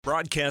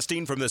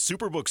Broadcasting from the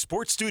Superbook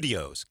Sports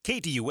Studios,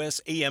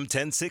 KDUS AM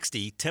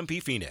 1060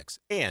 Tempe, Phoenix,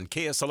 and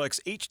KSLX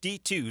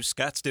HD2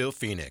 Scottsdale,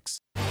 Phoenix.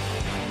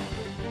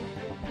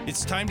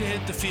 It's time to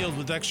hit the field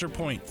with Extra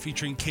Point,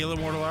 featuring Kayla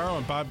Mortellaro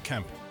and Bob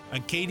Kemp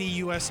on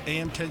KDUS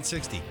AM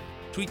 1060.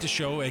 Tweet the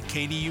show at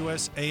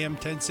KDUS AM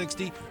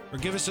 1060 or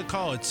give us a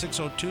call at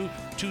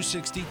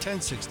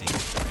 602-260-1060.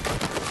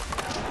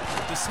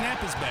 The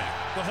snap is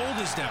back. The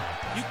hold is down.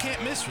 You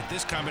can't miss with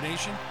this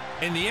combination.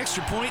 And the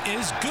Extra Point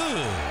is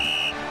good.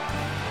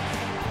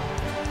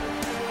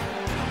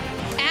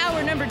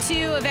 Hour number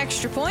 2 of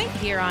Extra Point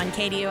here on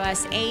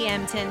KDUS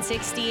AM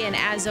 1060, and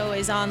as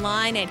always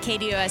online at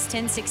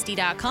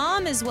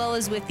KDUS1060.com, as well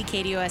as with the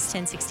KDUS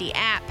 1060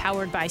 app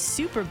powered by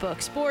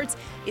Superbook Sports.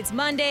 It's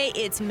Monday,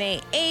 it's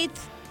May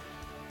 8th.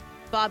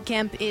 Bob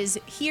Kemp is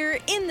here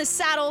in the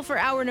saddle for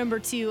hour number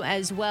 2,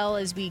 as well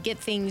as we get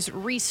things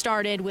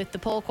restarted with the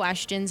poll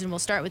questions. And we'll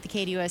start with the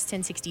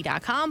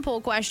KDUS1060.com poll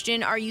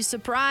question. Are you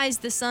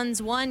surprised the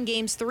Suns won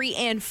games 3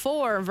 and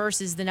 4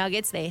 versus the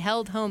Nuggets? They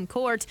held home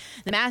court.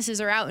 The masses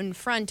are out in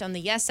front on the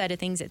yes side of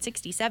things at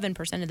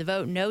 67% of the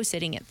vote, no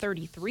sitting at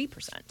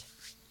 33%.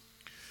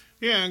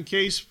 Yeah, in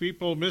case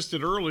people missed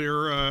it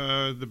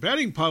earlier, the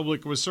betting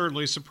public was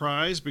certainly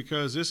surprised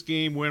because this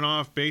game went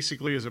off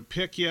basically as a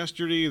pick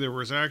yesterday. There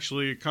was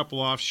actually a couple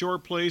offshore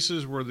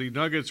places where the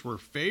Nuggets were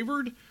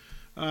favored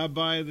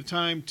by the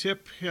time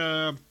tip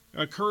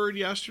occurred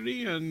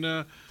yesterday, and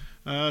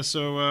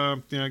so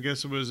I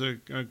guess it was a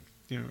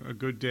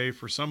good day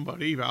for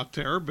somebody out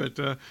there. But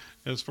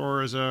as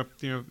far as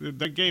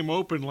that game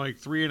opened like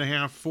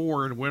 3.5,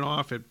 4, and went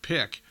off at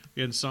pick.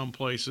 In some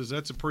places,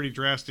 that's a pretty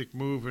drastic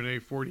move in a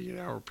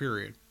 48-hour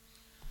period.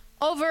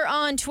 Over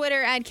on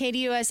Twitter at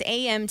KDUS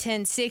AM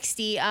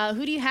 1060,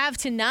 who do you have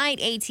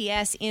tonight?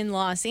 ATS in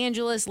Los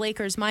Angeles,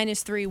 Lakers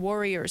 -3,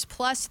 Warriors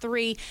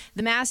 +3.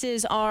 The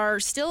masses are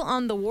still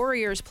on the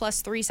Warriors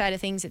 +3 side of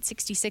things at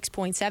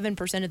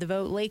 66.7% of the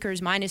vote.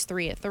 Lakers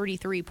 -3 at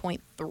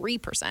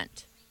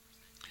 33.3%.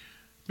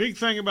 Big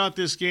thing about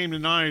this game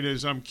tonight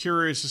is I'm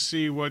curious to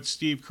see what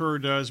Steve Kerr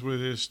does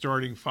with his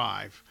starting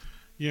five.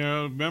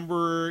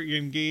 Remember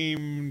in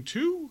game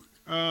 2,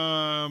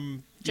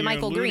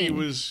 JaMychal Green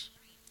was,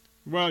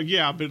 but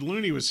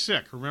Looney was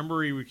sick. Remember,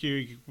 we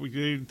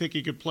didn't think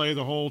he could play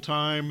the whole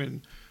time,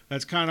 and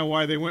that's kind of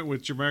why they went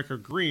with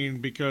JaMychal Green,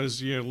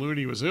 because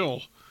Looney was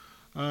ill.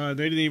 They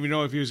didn't even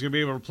know if he was going to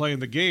be able to play in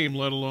the game,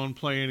 let alone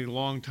play any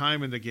long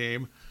time in the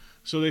game.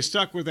 So they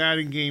stuck with that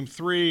in game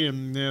 3,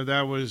 and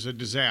that was a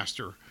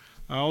disaster.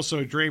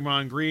 Also,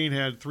 Draymond Green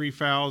had 3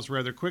 fouls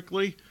rather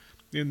quickly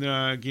in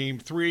game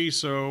 3,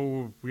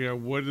 so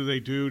what do they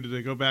do? Do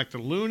they go back to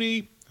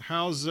Looney?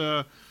 How's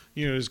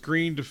does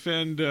Green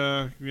defend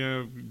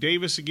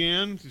Davis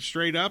again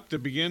straight up to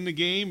begin the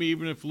game,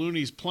 even if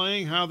Looney's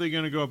playing? How are they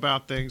going to go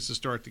about things to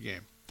start the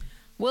game?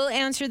 We'll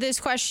answer this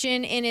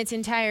question in its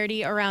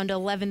entirety around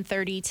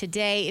 11:30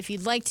 today. If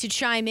you'd like to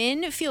chime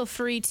in, feel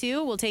free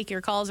to. We'll take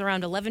your calls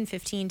around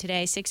 11:15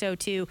 today.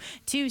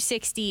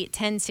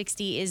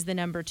 602-260-1060 is the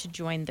number to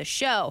join the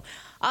show.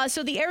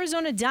 So the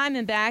Arizona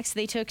Diamondbacks,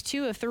 they took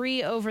 2 of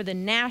 3 over the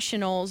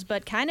Nationals,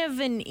 but kind of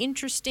an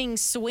interesting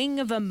swing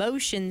of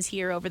emotions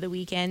here over the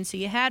weekend. So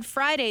you had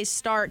Friday's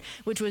start,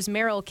 which was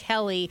Merrill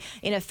Kelly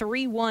in a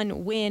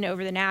 3-1 win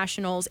over the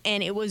Nationals,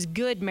 and it was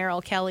good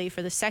Merrill Kelly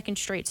for the second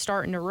straight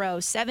start in a row.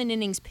 7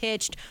 innings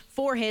pitched,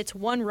 4 hits,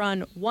 1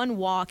 run, 1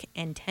 walk,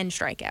 and 10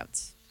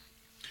 strikeouts.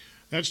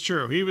 That's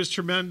true. He was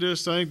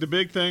tremendous. I think the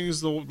big thing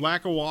is the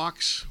lack of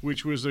walks,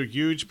 which was a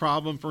huge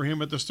problem for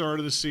him at the start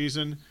of the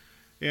season.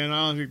 And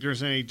I don't think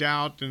there's any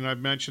doubt, and I've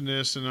mentioned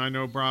this, and I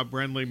know Bob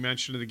Brenly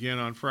mentioned it again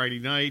on Friday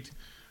night,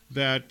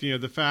 that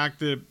the fact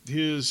that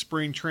his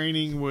spring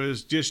training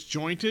was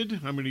disjointed,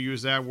 I'm going to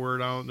use that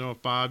word. I don't know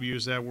if Bob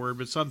used that word,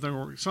 but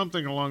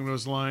something along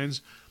those lines,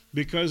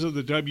 because of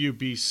the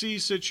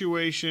WBC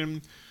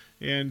situation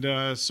and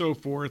so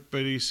forth.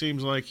 But he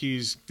seems like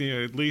he's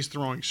at least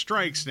throwing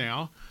strikes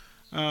now.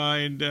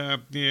 And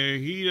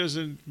he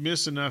doesn't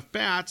miss enough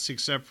bats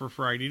except for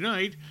Friday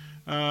night.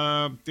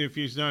 If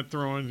he's not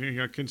throwing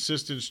a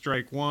consistent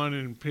strike one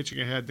and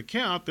pitching ahead the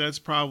count, that's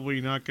probably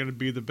not going to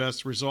be the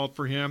best result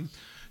for him.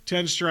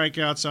 10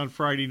 strikeouts on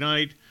Friday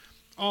night,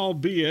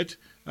 albeit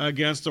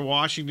against the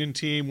Washington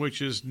team,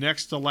 which is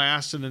next to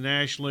last in the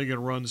National League in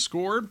runs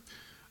scored.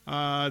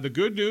 The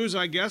good news,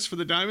 I guess, for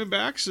the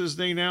Diamondbacks is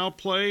they now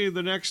play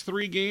the next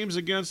 3 games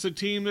against the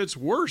team that's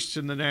worst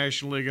in the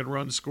National League in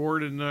runs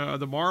scored, and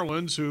the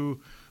Marlins,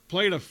 who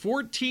played a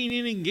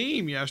 14-inning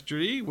game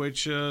yesterday,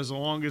 which is the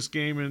longest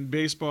game in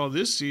baseball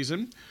this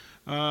season,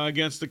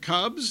 against the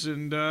Cubs.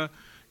 And I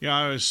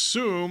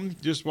assume,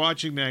 just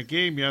watching that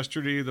game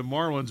yesterday, the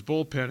Marlins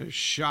bullpen is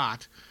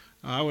shot.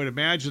 I would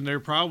imagine they're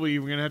probably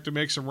even going to have to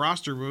make some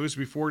roster moves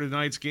before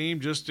tonight's game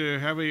just to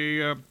have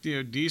a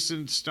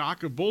decent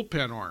stock of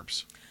bullpen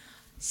arms.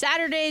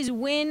 Saturday's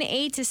win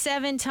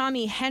 8-7.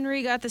 Tommy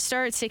Henry got the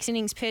start. 6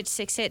 innings pitched,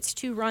 6 hits,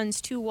 2 runs,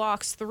 2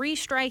 walks, 3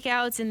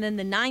 strikeouts. And then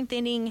the 9th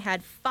inning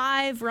had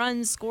 5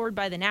 runs scored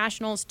by the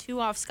Nationals, 2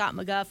 off Scott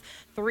McGough,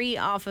 3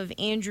 off of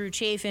Andrew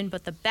Chafin.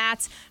 But the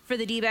bats for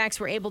the D-backs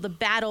were able to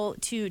battle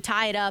to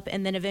tie it up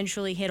and then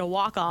eventually hit a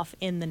walk-off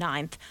in the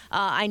 9th.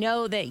 I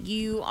know that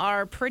you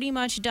are pretty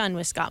much done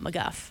with Scott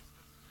McGough.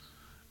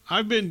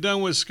 I've been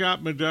done with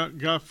Scott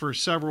McGough for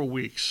several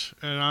weeks,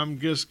 and I'm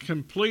just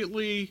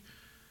completely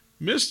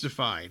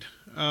mystified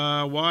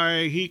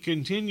why he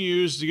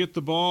continues to get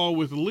the ball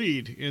with the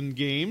lead in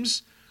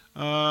games.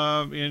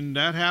 And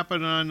that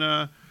happened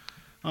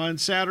on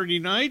Saturday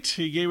night.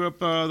 He gave up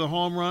the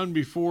home run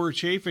before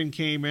Chafin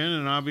came in,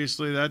 and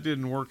obviously that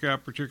didn't work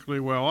out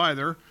particularly well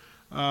either.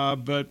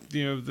 But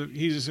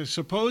he's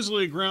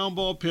supposedly a ground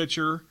ball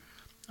pitcher.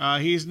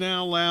 He's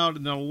now allowed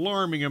an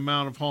alarming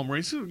amount of home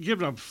runs. He's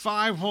given up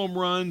 5 home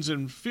runs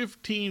in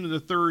 15 of the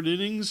third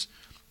innings.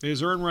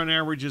 His earned run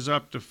average is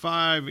up to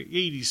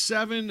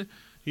 587.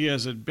 He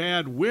has a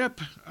bad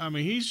whip. I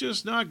mean, he's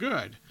just not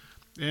good.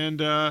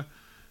 And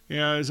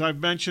as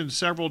I've mentioned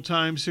several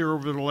times here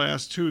over the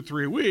last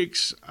 2-3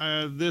 weeks,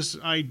 this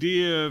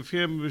idea of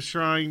him was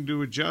trying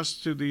to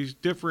adjust to the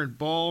different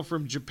ball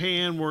from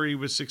Japan, where he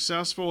was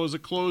successful as a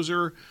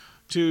closer,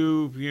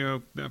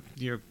 to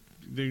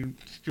the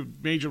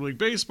Major League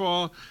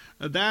Baseball.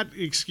 That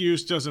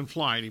excuse doesn't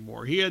fly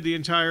anymore. He had the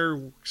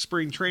entire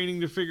spring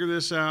training to figure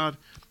this out,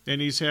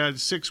 and he's had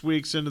 6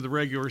 weeks into the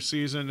regular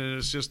season, and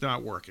it's just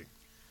not working.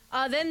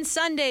 Then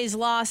Sunday's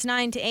loss,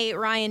 9-8.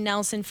 Ryan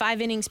Nelson,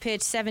 5 innings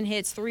pitched, 7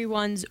 hits, 3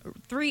 runs,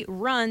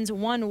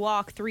 1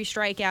 walk, 3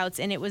 strikeouts,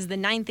 and it was the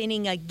 9th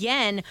inning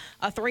again,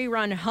 a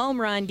 3-run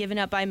home run given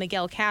up by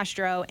Miguel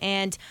Castro,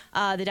 and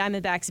the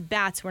Diamondbacks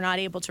bats were not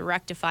able to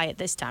rectify it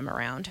this time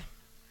around.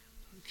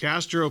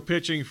 Castro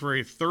pitching for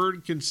a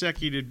 3rd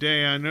consecutive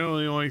day. I know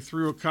he only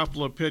threw a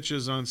couple of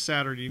pitches on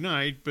Saturday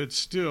night, but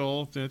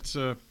still, that's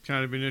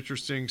kind of an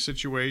interesting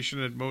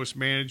situation that most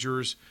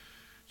managers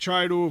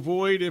try to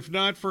avoid, if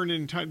not for an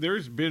entire.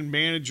 There's been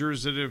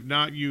managers that have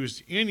not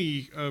used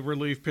any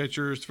relief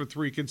pitchers for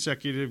 3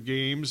 consecutive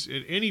games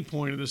at any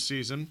point of the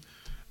season,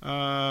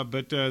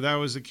 but that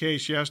was the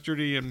case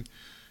yesterday. And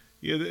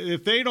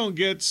if they don't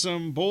get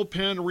some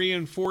bullpen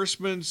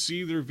reinforcements,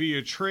 either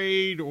via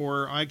trade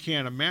or I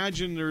can't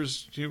imagine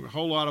there's a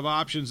whole lot of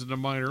options in the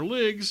minor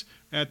leagues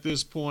at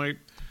this point.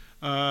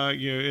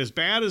 As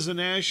bad as the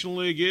National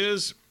League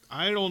is,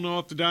 I don't know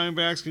if the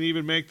Diamondbacks can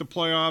even make the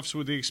playoffs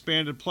with the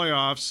expanded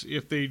playoffs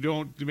if they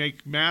don't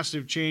make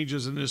massive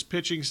changes in this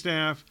pitching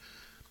staff.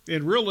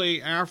 And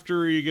really,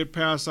 after you get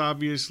past,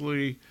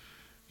 obviously,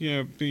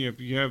 you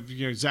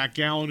have Zach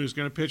Gallen, who's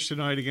going to pitch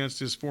tonight against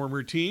his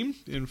former team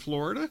in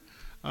Florida,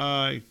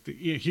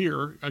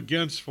 here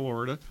against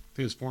Florida,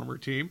 his former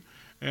team.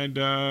 And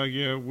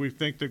we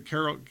think that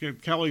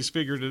Kelly's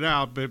figured it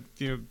out, but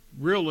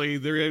really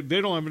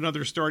they don't have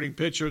another starting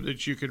pitcher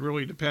that you can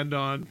really depend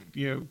on,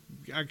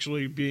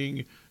 actually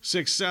being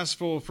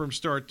successful from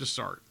start to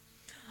start.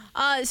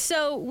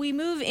 So we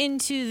move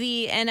into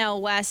the NL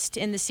West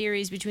in the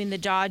series between the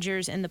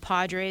Dodgers and the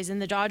Padres,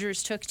 and the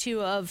Dodgers took 2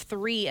 of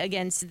 3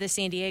 against the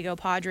San Diego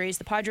Padres.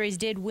 The Padres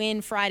did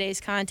win Friday's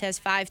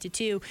contest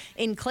 5-2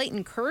 in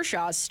Clayton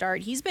Kershaw's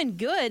start. He's been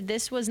good.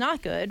 This was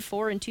not good.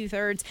 4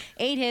 2/3,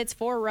 8 hits,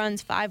 4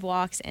 runs, 5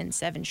 walks, and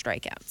 7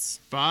 strikeouts.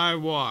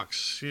 5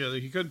 walks. Yeah,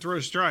 he couldn't throw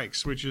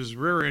strikes, which is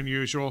very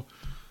unusual.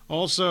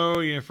 Also,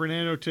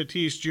 Fernando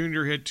Tatis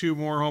Jr. hit 2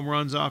 more home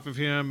runs off of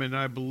him, and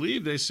I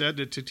believe they said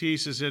that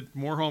Tatis has hit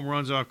more home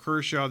runs off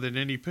Kershaw than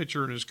any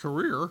pitcher in his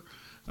career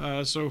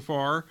so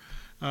far.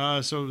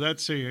 So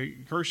that's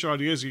Kershaw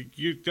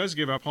does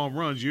give up home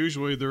runs.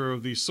 Usually they're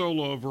of the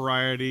solo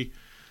variety.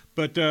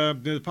 But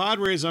the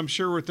Padres, I'm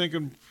sure, were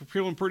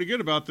feeling pretty good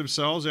about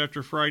themselves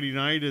after Friday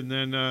night, and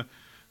then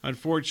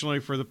unfortunately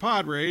for the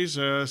Padres,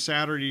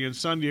 Saturday and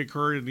Sunday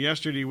occurred, and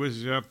yesterday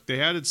was they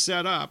had it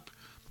set up.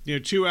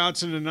 2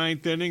 outs in the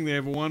 9th inning. They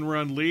have a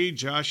 1-run lead.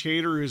 Josh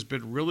Hader has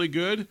been really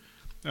good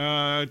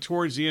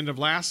towards the end of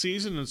last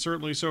season, and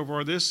certainly so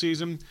far this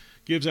season,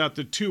 gives out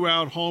the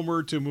 2-out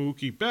homer to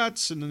Mookie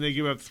Betts, and then they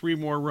give up 3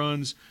 more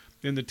runs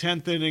in the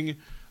 10th inning.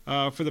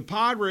 For the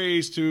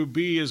Padres to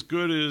be as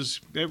good as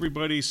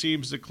everybody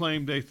seems to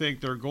claim they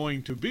think they're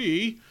going to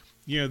be,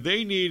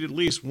 they need at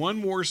least 1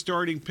 more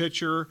starting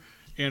pitcher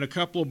and a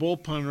couple of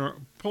bullpen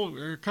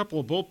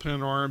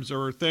arms,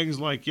 or things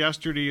like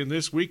yesterday and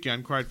this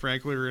weekend, quite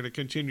frankly, are going to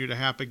continue to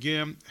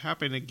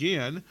happen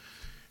again.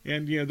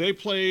 And they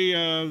play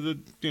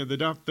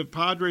the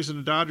Padres and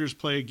the Dodgers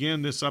play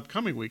again this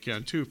upcoming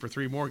weekend too, for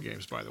 3 more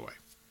games, by the way.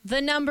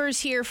 The numbers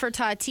here for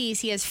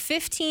Tatis: he has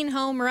 15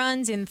 home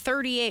runs in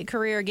 38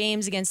 career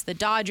games against the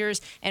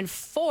Dodgers, and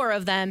 4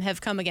 of them have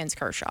come against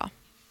Kershaw.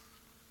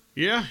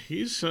 Yeah,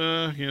 he's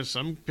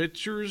some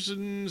pitchers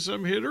and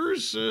some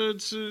hitters.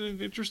 It's an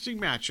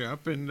interesting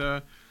matchup, and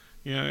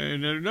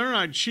and they're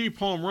not cheap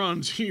home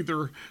runs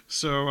either.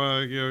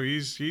 So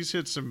he's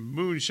hit some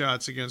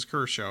moonshots against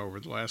Kershaw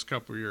over the last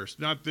couple of years.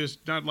 Not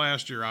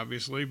last year,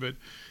 obviously, but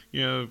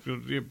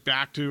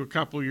back to a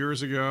couple of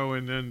years ago,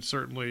 and then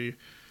certainly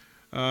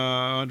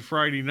on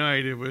Friday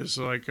night it was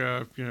like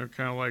kind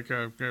of like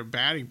a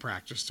batting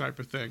practice type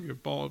of thing. The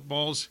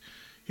balls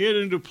hit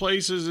into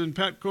places in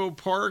Petco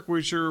Park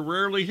which are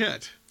rarely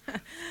hit.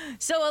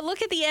 So a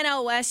look at the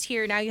NL West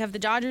here. Now you have the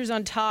Dodgers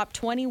on top,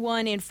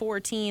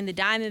 21-14. The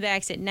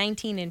Diamondbacks at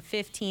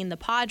 19-15. The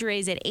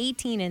Padres at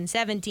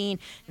 18-17. And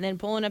then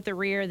pulling up the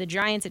rear, the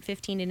Giants at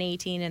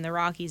 15-18, and the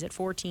Rockies at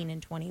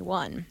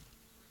 14-21.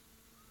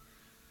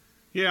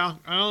 Yeah,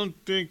 I don't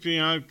think,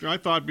 I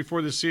thought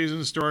before the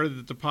season started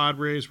that the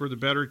Padres were the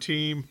better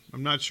team.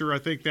 I'm not sure I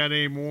think that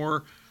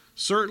anymore.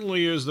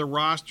 Certainly as the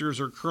rosters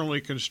are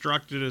currently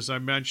constructed, as I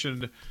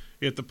mentioned,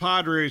 if the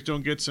Padres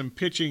don't get some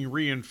pitching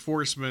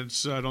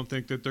reinforcements, I don't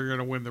think that they're going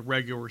to win the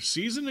regular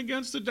season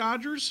against the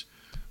Dodgers.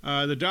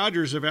 The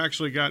Dodgers have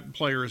actually gotten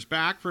players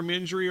back from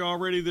injury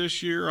already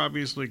this year.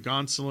 Obviously,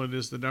 Gonsolin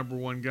is the number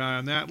one guy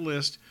on that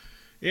list.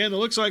 And it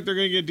looks like they're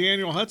going to get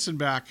Daniel Hudson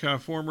back,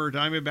 former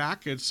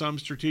Diamondback, at some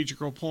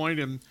strategical point.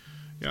 And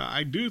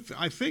I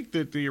think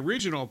that the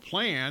original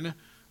plan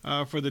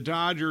for the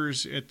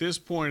Dodgers at this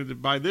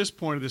point, by this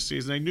point of the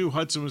season, they knew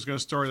Hudson was going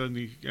to start on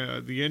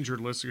the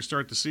injured list. They're going to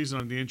start the season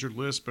on the injured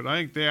list, but I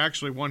think they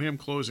actually want him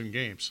closing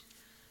games.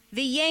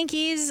 The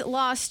Yankees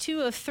lost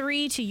 2 of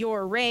 3 to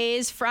your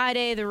Rays.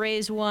 Friday, the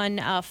Rays won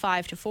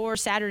 5-4.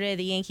 Saturday,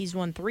 the Yankees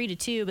won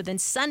 3-2. But then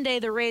Sunday,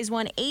 the Rays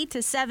won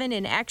 8-7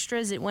 in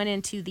extras. It went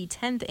into the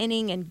 10th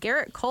inning, and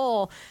Garrett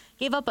Cole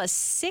gave up a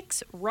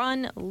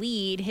 6-run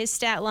lead. His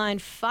stat line: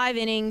 5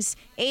 innings,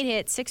 8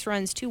 hits, 6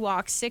 runs, 2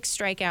 walks, 6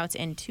 strikeouts,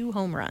 and 2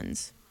 home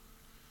runs.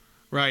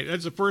 Right,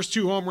 that's the first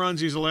 2 home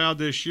runs he's allowed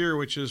this year,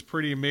 which is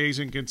pretty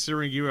amazing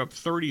considering you have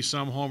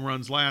 30-some home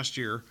runs last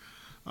year.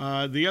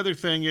 The other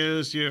thing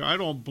is,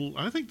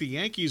 I think the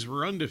Yankees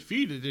were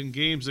undefeated in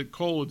games that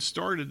Cole had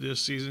started this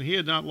season. He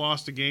had not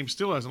lost a game,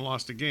 still hasn't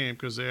lost a game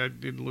because they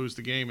didn't lose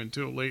the game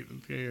until late.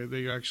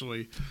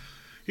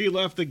 He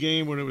left the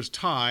game when it was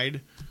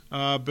tied.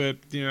 But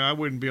I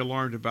wouldn't be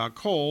alarmed about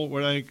Cole.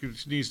 What I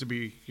think needs to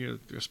be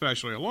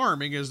especially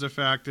alarming is the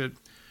fact that,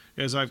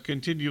 as I've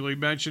continually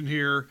mentioned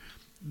here,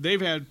 they've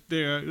had,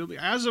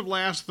 as of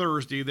last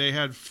Thursday, they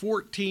had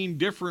 14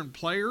 different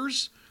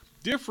players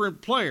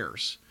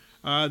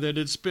that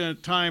had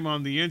spent time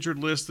on the injured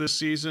list this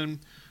season.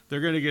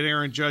 They're going to get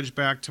Aaron Judge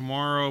back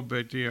tomorrow,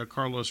 but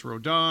Carlos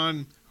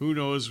Rodon, who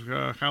knows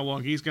how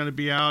long he's going to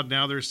be out.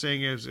 Now they're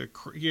saying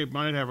he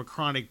might have a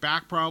chronic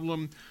back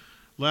problem.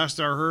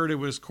 Last I heard, it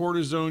was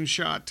cortisone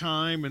shot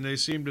time, and they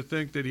seem to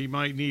think that he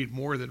might need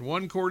more than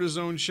 1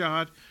 cortisone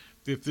shot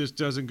if this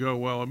doesn't go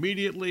well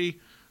immediately.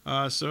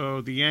 So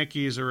the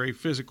Yankees are a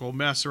physical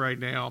mess right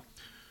now.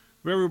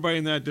 Everybody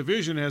in that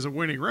division has a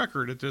winning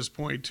record at this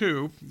point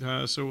too,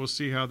 so we'll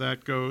see how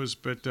that goes.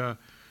 But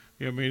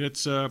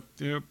it's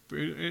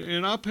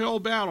an uphill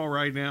battle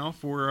right now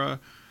for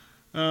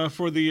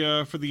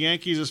the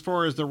Yankees. As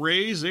far as the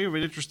Rays, they have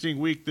an interesting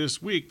week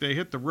this week. They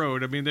hit the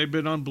road. I mean, they've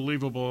been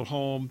unbelievable at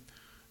home,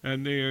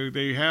 and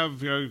they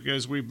have,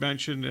 as we've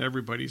mentioned,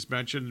 everybody's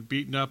mentioned,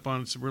 beaten up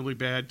on some really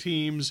bad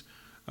teams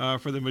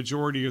for the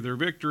majority of their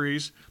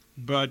victories.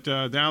 But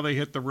now they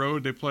hit the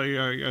road. They play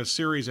a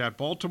series at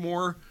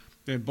Baltimore.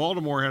 And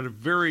Baltimore had a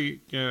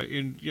very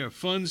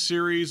fun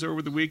series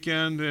over the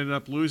weekend. They ended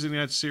up losing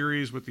that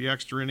series with the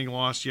extra inning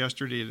loss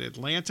yesterday at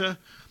Atlanta.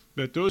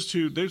 But those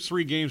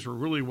 3 games were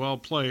really well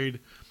played.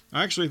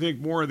 I actually think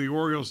more of the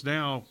Orioles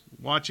now,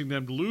 watching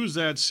them lose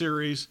that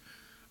series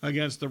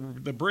against the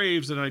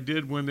Braves, than I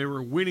did when they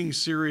were winning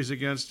series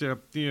against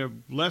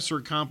lesser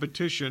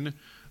competition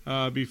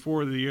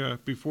before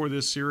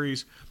this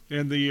series.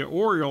 And the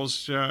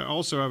Orioles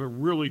also have a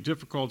really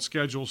difficult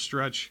schedule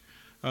stretch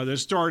that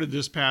started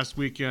this past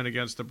weekend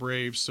against the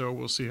Braves, so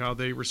we'll see how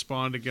they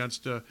respond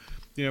against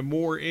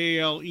more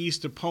AL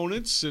East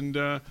opponents and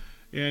a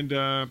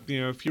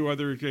few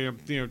other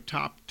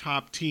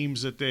top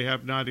teams that they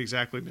have not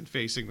exactly been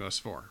facing thus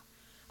far.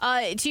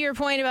 To your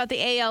point about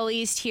the AL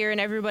East here and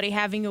everybody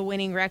having a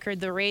winning record,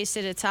 the Rays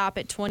sit atop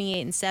at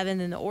 28-7,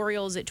 and the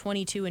Orioles at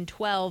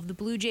 22-12, the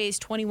Blue Jays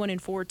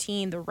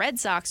 21-14, the Red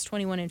Sox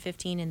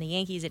 21-15, and the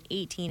Yankees at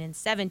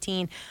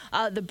 18-17.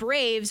 The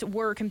Braves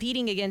were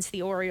competing against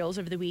the Orioles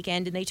over the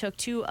weekend, and they took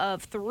 2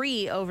 of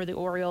 3 over the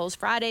Orioles.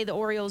 Friday, the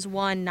Orioles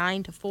won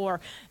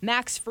 9-4.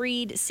 Max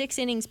Fried, 6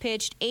 innings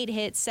pitched, 8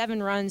 hits,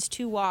 7 runs,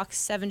 2 walks,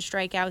 7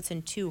 strikeouts,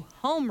 and 2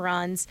 home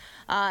runs.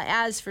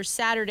 As for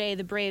Saturday,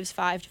 the Braves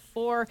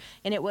 5-4.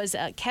 And it was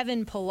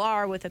Kevin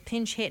Pillar with a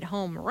pinch hit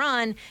home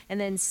run. And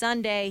then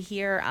Sunday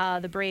here,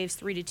 the Braves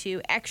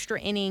 3-2,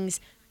 extra innings,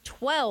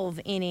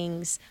 12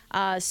 innings.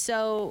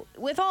 So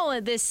with all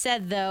of this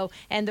said, though,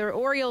 and the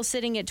Orioles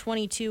sitting at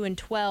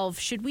 22-12,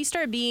 should we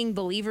start being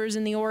believers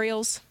in the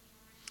Orioles?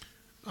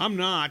 I'm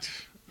not.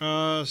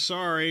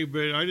 Sorry,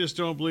 but I just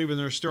don't believe in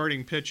their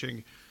starting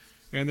pitching.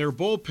 And their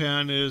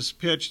bullpen is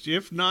pitched,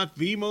 if not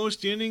the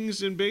most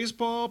innings in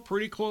baseball,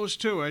 pretty close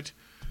to it.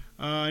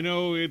 I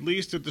know at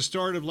least at the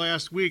start of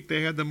last week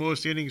they had the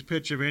most innings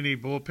pitched of any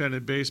bullpen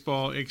in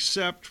baseball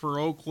except for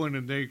Oakland,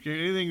 and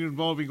anything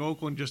involving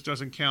Oakland just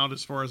doesn't count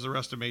as far as the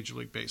rest of Major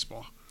League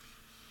Baseball.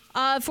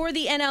 For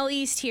the NL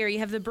East here, you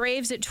have the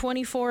Braves at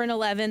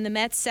 24-11, the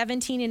Mets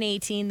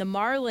 17-18, the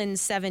Marlins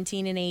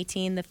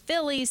 17-18, the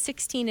Phillies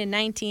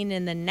 16-19,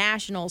 and the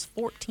Nationals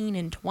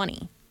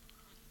 14-20.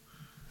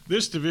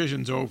 This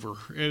division's over.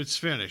 It's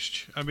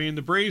finished. I mean,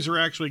 the Braves are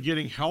actually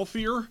getting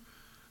healthier.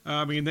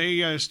 I mean,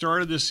 they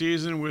started the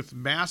season with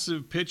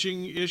massive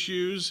pitching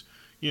issues.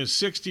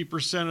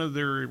 60% of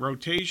their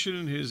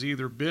rotation has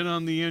either been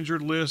on the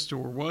injured list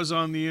or was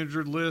on the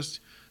injured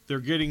list. They're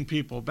getting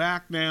people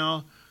back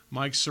now.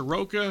 Mike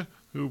Soroka,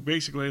 who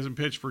basically hasn't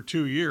pitched for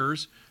 2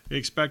 years,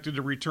 expected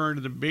to return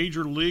to the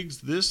major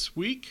leagues this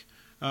week.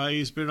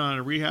 He's been on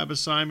a rehab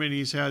assignment.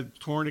 He's had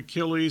torn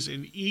Achilles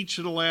in each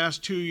of the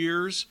last 2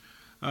 years,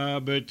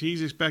 but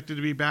he's expected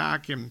to be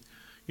back. And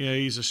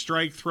he's a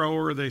strike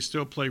thrower. They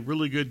still play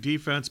really good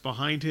defense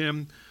behind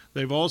him.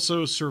 They've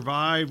also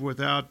survived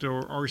without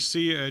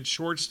Arcia at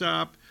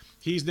shortstop.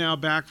 He's now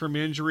back from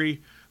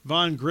injury.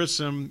 Von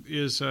Grissom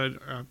was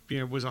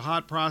a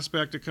hot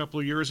prospect a couple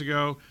of years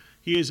ago.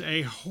 He is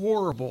a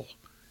horrible,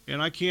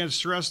 and I can't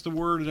stress the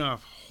word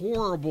enough,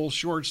 horrible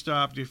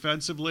shortstop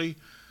defensively.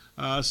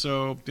 I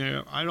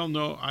don't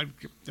know.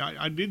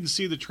 I didn't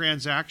see the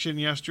transaction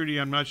yesterday.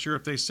 I'm not sure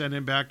if they sent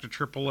him back to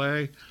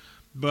AAA,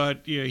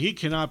 but he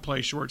cannot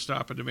play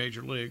shortstop in the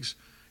major leagues.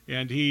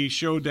 And he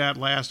showed that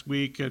last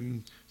week,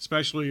 and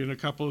especially in a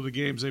couple of the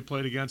games they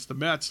played against the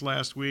Mets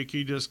last week,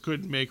 he just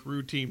couldn't make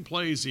routine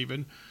plays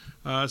even.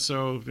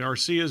 So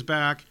Arcia's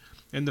back.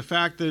 And the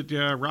fact that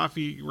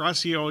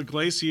Rafael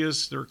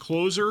Iglesias, their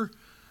closer,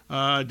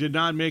 did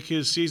not make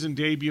his season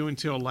debut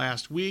until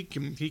last week.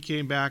 And he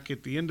came back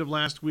at the end of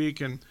last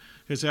week and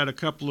has had a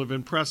couple of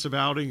impressive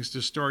outings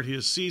to start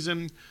his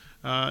season.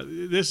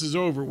 This is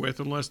over with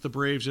unless the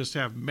Braves just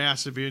have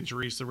massive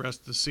injuries the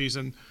rest of the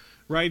season.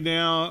 Right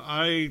now,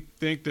 I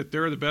think that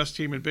they're the best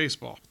team in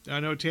baseball.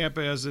 I know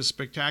Tampa has this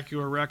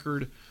spectacular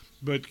record,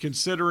 but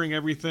considering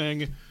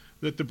everything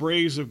that the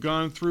Braves have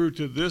gone through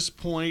to this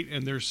point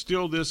and they're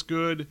still this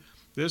good,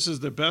 this is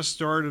the best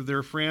start of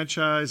their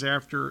franchise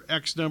after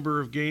X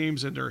number of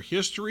games in their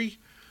history.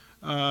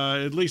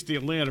 At least the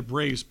Atlanta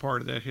Braves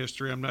part of that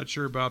history. I'm not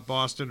sure about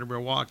Boston or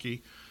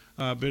Milwaukee,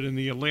 but in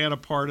the Atlanta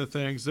part of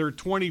things, they're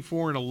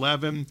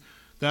 24-11.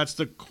 That's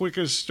the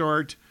quickest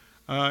start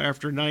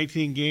after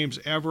 19 games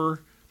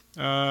ever.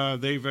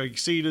 They've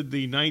exceeded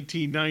the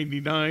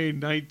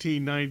 1999,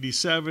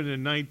 1997,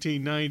 and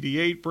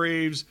 1998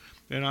 Braves,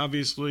 and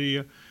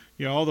obviously,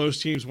 all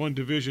those teams won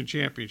division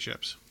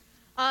championships.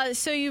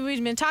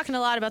 We've been talking a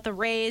lot about the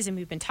Rays, and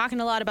we've been talking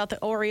a lot about the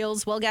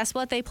Orioles. Well, guess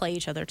what? They play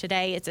each other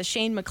today. It's a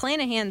Shane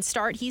McClanahan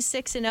start. He's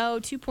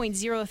 6-0,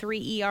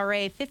 2.03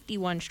 ERA,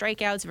 51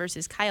 strikeouts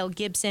versus Kyle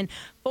Gibson,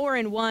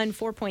 4-1,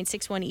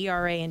 4.61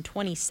 ERA, and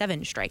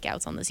 27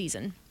 strikeouts on the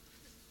season.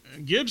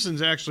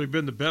 Gibson's actually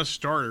been the best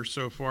starter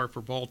so far for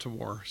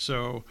Baltimore.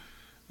 So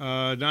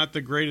not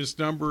the greatest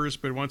numbers,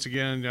 but once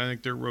again, I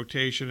think their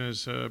rotation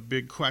is a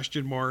big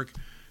question mark.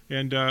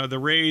 And the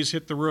Rays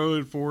hit the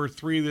road for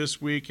 3 this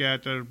week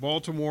at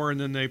Baltimore, and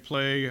then they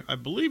play, I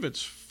believe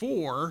it's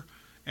 4,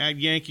 at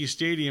Yankee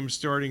Stadium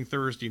starting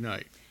Thursday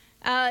night.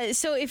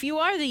 So if you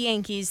are the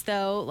Yankees,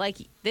 though,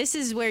 this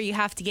is where you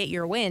have to get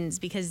your wins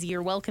because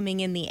you're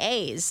welcoming in the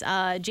A's.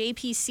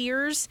 J.P.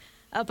 Sears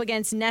up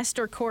against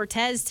Nestor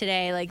Cortez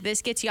today.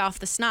 This gets you off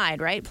the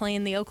snide, right,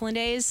 playing the Oakland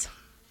A's?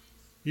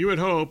 You would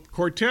hope.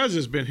 Cortez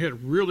has been hit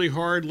really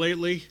hard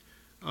lately,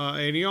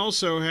 and he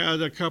also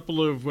had a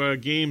couple of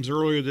games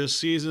earlier this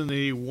season that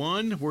he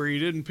won where he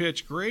didn't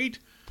pitch great.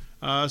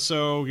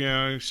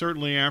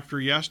 Certainly after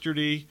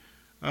yesterday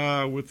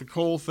with the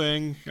Cole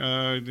thing,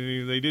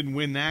 they didn't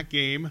win that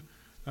game.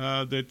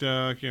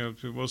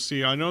 We'll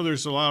see. I know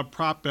there's a lot of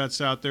prop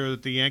bets out there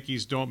that the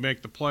Yankees don't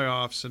make the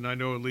playoffs, and I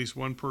know at least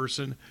one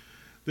person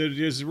that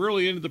is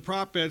really into the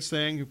prop bets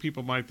thing.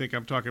 People might think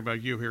I'm talking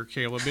about you here,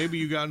 Kayla. Maybe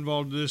you got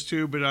involved in this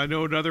too, but I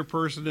know another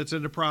person that's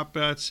into prop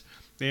bets,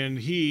 and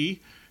he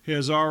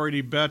has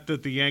already bet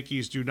that the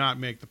Yankees do not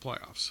make the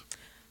playoffs.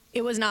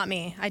 It was not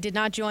me. I did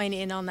not join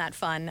in on that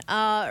fun.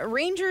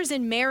 Rangers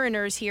and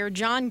Mariners here.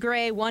 John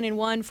Gray, 1-1,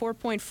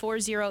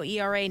 4.40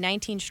 ERA,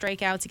 19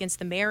 strikeouts against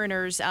the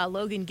Mariners.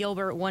 Logan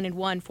Gilbert,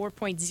 1-1,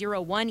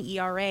 4.01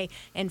 ERA,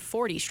 and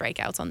 40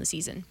 strikeouts on the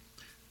season.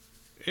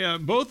 Yeah,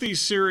 both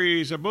these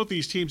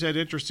teams had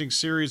interesting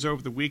series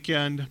over the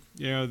weekend.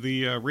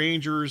 The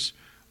Rangers,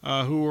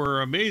 who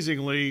are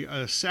amazingly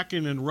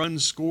second in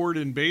runs scored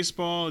in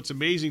baseball. It's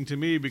amazing to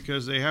me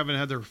because they haven't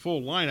had their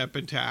full lineup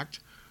intact.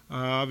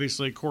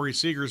 Obviously, Corey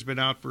Seager's been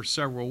out for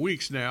several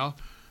weeks now,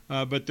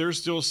 but they're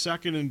still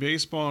second in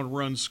baseball in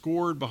runs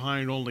scored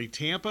behind only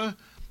Tampa.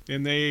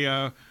 And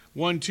they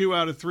won 2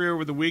 out of 3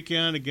 over the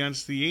weekend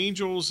against the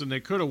Angels, and they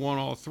could have won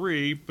all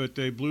 3, but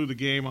they blew the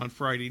game on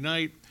Friday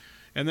night.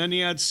 And then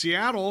you had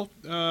Seattle.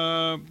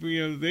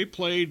 They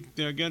played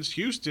against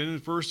Houston,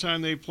 the first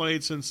time they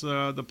played since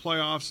the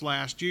playoffs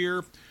last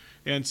year.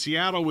 And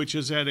Seattle, which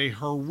has had a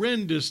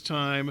horrendous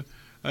time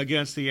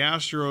against the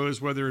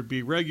Astros, whether it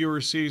be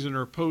regular season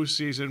or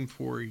postseason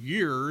for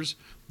years,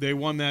 they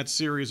won that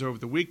series over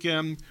the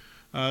weekend.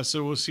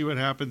 So we'll see what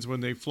happens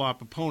when they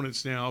flop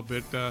opponents now.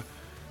 But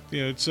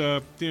it's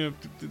the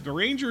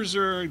Rangers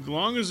are, as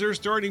long as their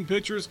starting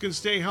pitchers can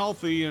stay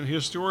healthy, and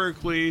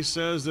historically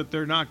says that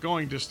they're not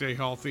going to stay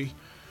healthy.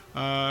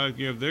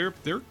 They're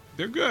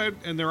good,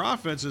 and their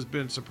offense has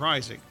been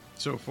surprising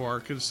so far,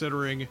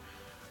 considering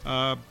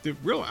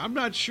I'm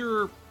not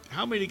sure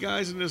how many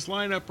guys in this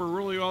lineup are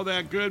really all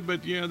that good,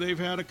 but they've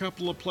had a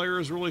couple of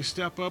players really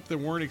step up that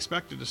weren't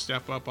expected to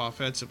step up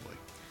offensively.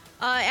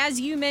 As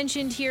you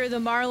mentioned here, the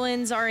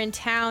Marlins are in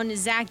town.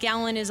 Zach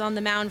Gallen is on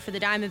the mound for the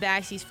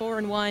Diamondbacks. He's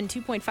 4-1,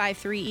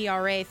 2.53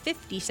 ERA,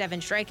 57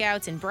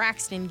 strikeouts. And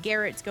Braxton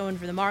Garrett's going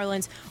for the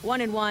Marlins,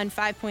 1-1,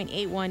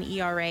 5.81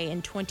 ERA,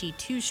 and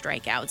 22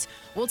 strikeouts.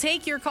 We'll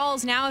take your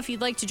calls now if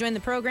you'd like to join the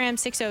program,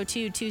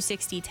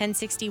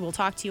 602-260-1060. We'll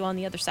talk to you on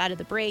the other side of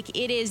the break.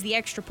 It is the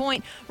Extra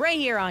Point right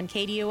here on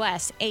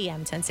KDUS AM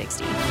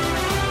 1060.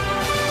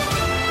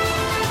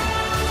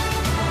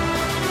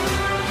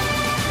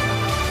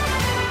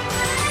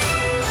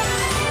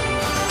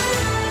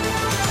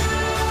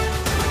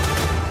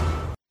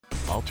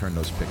 I'll turn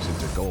those picks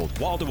into gold.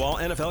 Wall-to-wall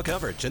NFL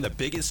coverage and the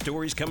biggest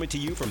stories coming to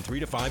you from 3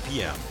 to 5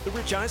 p.m. The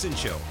Rich Eisen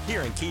Show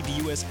here on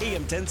KDUS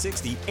AM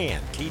 1060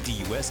 and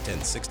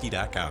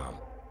KDUS1060.com.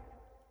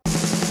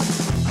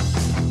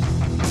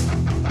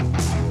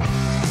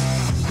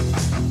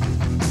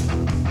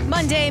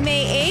 Monday,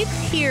 May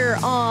 8th, here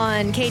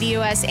on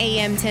KDUS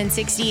AM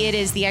 1060. It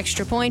is the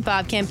Extra Point.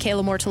 Bob Kemp,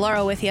 Kayla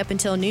Mortellaro with you up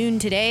until noon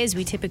today, as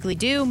we typically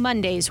do.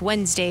 Mondays,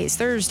 Wednesdays,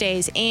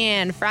 Thursdays,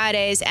 and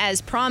Fridays.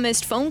 As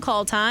promised, phone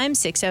call time,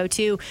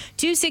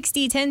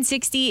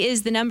 602-260-1060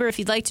 is the number if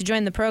you'd like to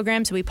join the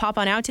program. So we pop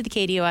on out to the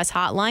KDUS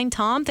hotline.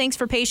 Tom, thanks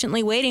for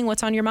patiently waiting.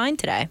 What's on your mind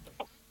today?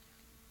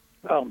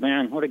 Oh,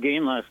 man, what a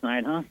game last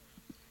night, huh?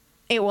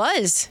 It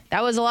was.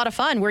 That was a lot of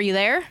fun. Were you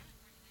there?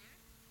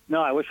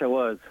 No, I wish I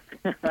was.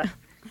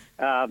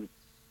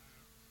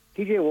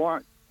 T.J.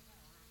 Warren,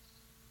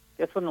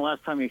 guess when the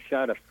last time he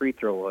shot a free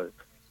throw was?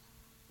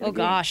 Oh,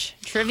 gosh.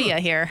 Trivia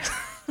here.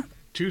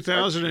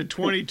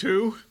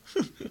 2022?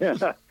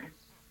 Yeah.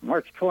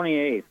 March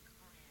 28th.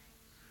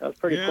 That was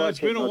pretty clutch. It's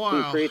been a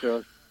while. 2 free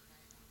throws.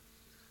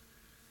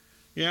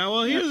 Yeah,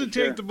 well, he doesn't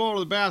sure. take the ball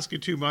to the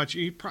basket too much.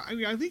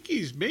 I think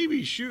he's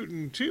maybe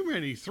shooting too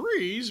many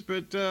threes,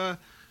 but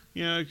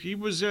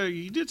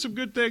he did some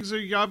good things.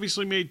 He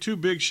obviously made 2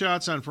 big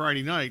shots on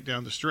Friday night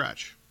down the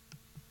stretch.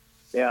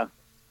 Yeah.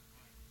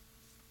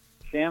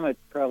 Shamet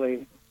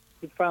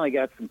he finally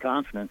got some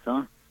confidence,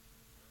 huh?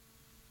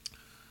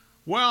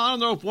 Well, I don't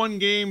know if one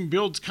game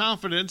builds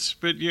confidence,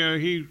 but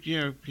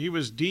he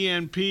was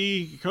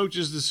DNP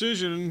coach's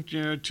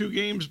decision 2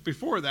 games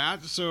before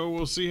that, so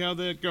we'll see how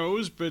that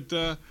goes. But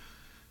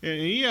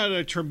he had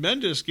a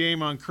tremendous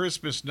game on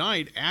Christmas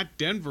night at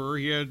Denver.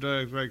 He had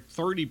like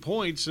 30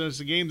 points. That's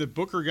the game that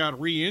Booker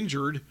got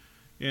re-injured,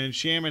 and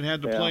Shaman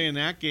had to play in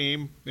that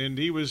game, and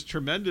he was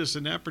tremendous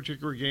in that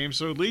particular game.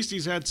 So at least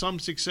he's had some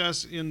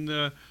success in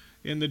the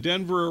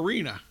Denver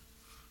arena.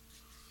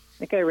 I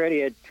think I read he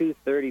had 2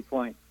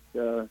 30-point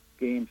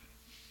games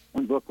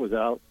when Book was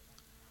out.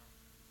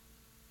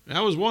 That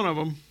was one of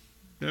them.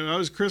 That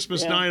was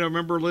Christmas night. I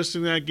remember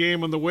listening to that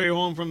game on the way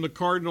home from the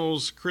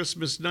Cardinals'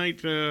 Christmas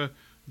night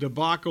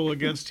debacle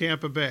against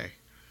Tampa Bay.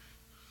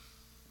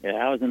 Yeah,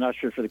 I was an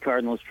usher for the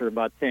Cardinals for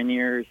about 10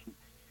 years.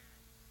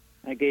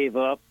 I gave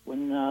up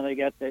when they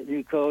got that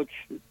new coach.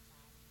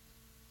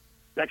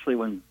 Actually,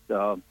 when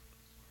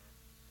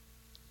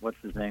what's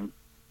his name?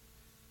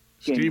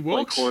 Steve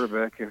Wilkes,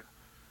 quarterback here.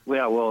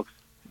 Yeah, Wilkes.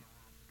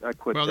 I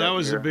quit. Well, that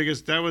was year. the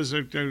biggest. That was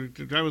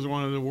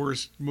one of the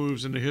worst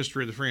moves in the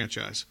history of the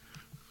franchise.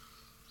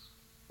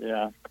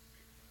 Yeah.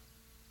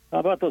 How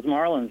about those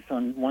Marlins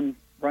on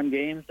 1-run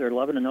games? They're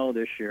 11-0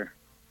 this year.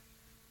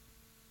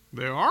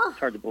 They are? It's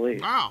hard to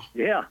believe. Wow.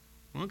 Yeah.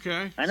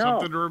 Okay. I know.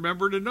 Something to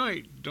remember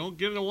tonight. Don't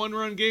get in a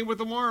 1-run game with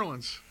the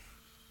Marlins.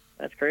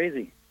 That's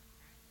crazy.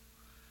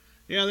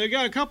 Yeah, they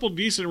got a couple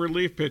decent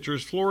relief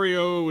pitchers.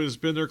 Florio has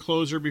been their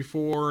closer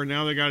before, and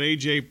now they got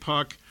A.J.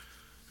 Puck,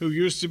 who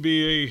used to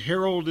be a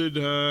heralded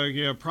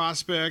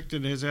prospect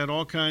and has had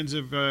all kinds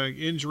of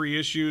injury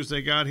issues.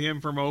 They got him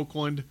from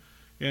Oakland,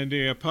 and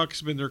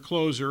Puck's been their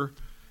closer.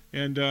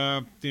 And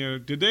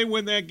did they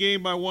win that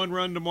game by 1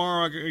 run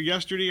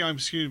yesterday?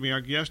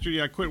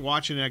 Yesterday I quit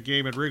watching that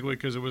game at Wrigley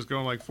because it was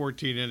going like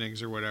 14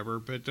 innings or whatever.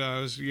 But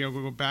I was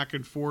going back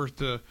and forth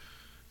to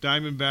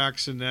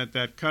Diamondbacks and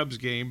that Cubs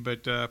game.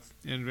 But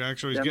and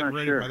actually was getting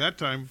ready by that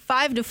time.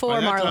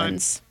 5-4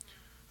 Marlins.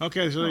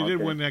 Okay, so they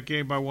did win that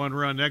game by 1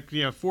 run.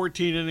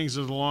 14 innings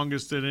is the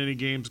longest that any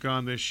game's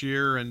gone this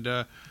year,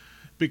 and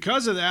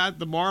because of that,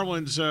 the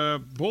Marlins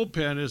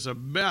bullpen is a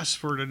mess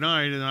for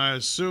tonight, and I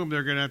assume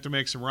they're going to have to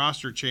make some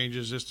roster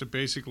changes just to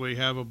basically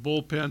have a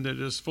bullpen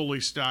that is fully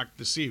stocked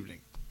this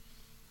evening.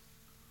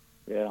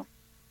 Yeah.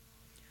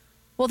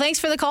 Well, thanks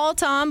for the call,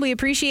 Tom. We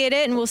appreciate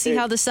it, and we'll see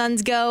how the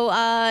Suns go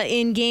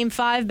in Game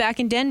 5 back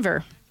in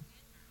Denver.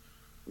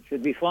 It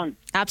should be fun.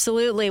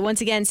 Absolutely. Once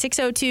again,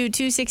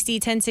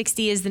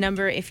 602-260-1060 is the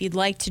number if you'd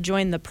like to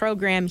join the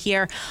program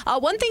here.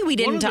 One thing we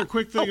didn't talk. One other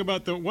quick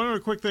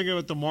thing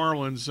about the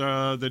Marlins.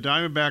 The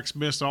Diamondbacks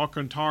missed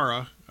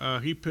Alcantara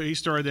He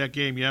started that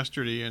game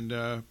yesterday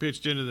and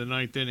pitched into the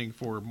ninth inning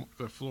for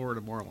the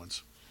Florida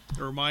Marlins.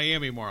 Or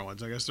Miami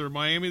Marlins. I guess they're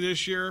Miami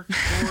this year.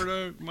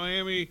 Florida,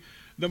 Miami,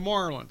 the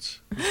Marlins.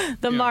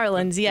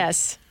 Marlins,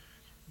 yes.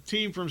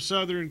 Team from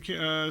South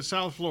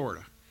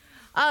Florida.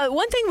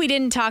 One thing we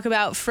didn't talk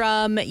about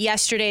from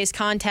yesterday's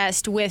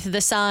contest with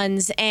the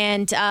Suns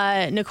and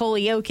Nikola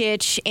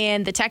Jokic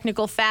and the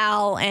technical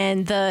foul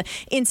and the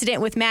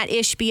incident with Matt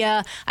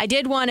Ishbia, I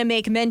did want to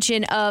make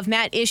mention of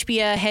Matt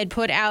Ishbia had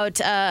put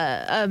out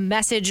a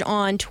message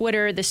on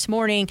Twitter this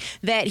morning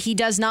that he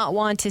does not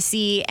want to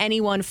see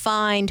anyone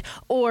fined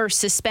or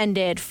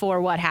suspended for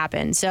what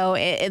happened. So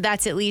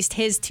that's at least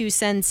his 2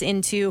 cents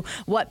into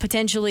what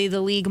potentially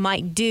the league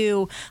might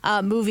do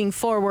moving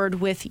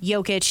forward with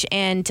Jokic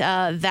and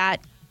that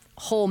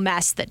whole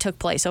mess that took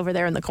place over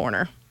there in the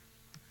corner.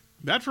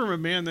 That from a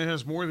man that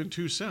has more than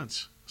 2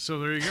 cents. So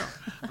there you go.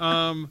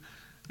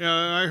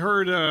 I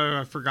heard,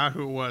 I forgot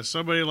who it was,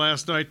 somebody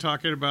last night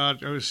talking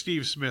about, it was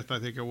Steve Smith, I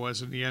think it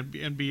was, in the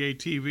NBA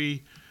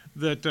TV,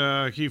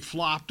 that he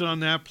flopped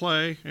on that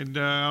play. And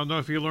I don't know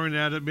if he learned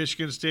that at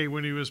Michigan State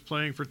when he was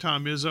playing for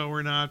Tom Izzo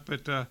or not,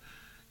 but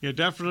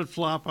definite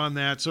flop on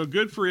that. So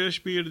good for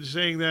Ishbia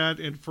saying that.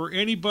 And for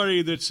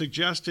anybody that's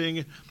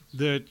suggesting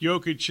that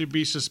Jokic should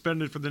be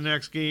suspended for the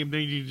next game,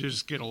 they need to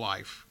just get a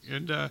life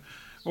and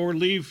or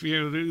leave.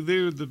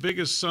 They're the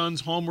biggest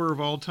Suns homer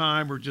of all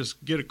time, or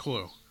just get a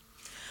clue.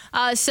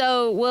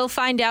 So we'll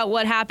find out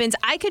what happens.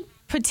 I could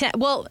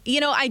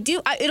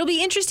it'll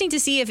be interesting to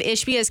see if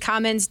Ishbia's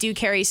comments do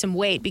carry some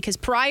weight, because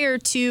prior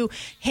to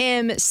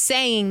him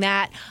saying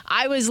that,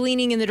 I was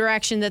leaning in the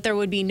direction that there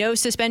would be no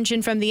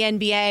suspension from the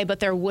NBA, but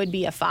there would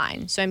be a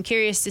fine. So I'm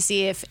curious to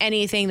see if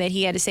anything that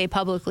he had to say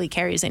publicly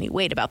carries any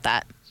weight about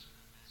that.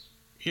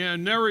 Yeah, it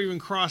never even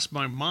crossed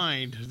my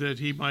mind that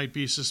he might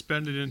be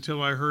suspended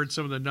until I heard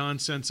some of the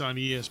nonsense on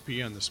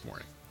ESPN this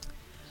morning.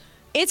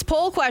 It's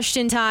poll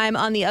question time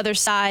on the other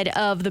side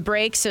of the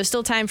break, so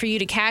still time for you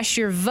to cast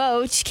your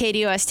vote.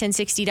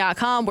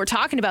 KDUS1060.com. We're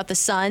talking about the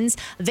Suns.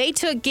 They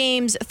took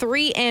games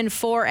 3 and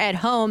 4 at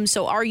home,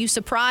 so are you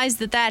surprised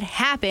that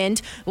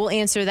happened? We'll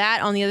answer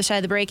that on the other side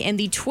of the break. And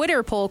the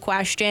Twitter poll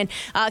question,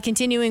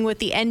 continuing with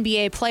the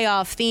NBA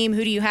playoff theme,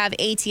 who do you have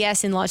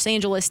ATS in Los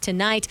Angeles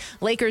tonight?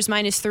 Lakers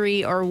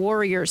 -3 or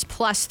Warriors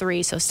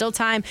 +3? So still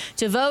time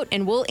to vote,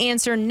 and we'll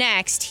answer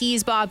next.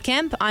 He's Bob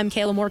Kemp. I'm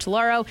Kayla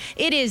Mortellaro.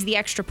 It is The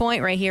Extra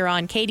Point right here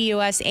on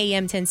KDUS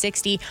AM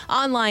 1060,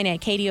 online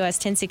at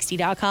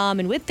KDUS1060.com,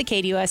 and with the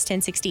KDUS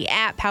 1060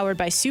 app powered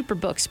by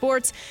Superbook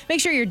Sports.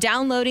 Make sure you're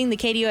downloading the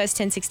KDUS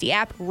 1060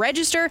 app,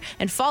 register,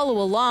 and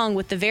follow along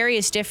with the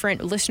various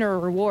different listener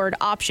reward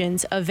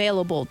options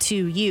available to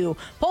you.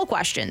 Poll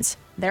questions,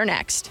 they're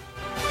next.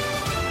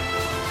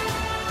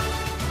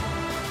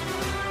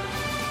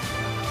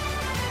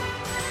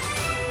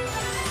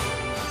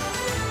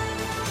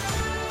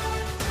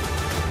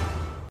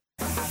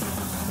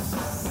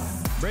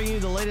 Bringing you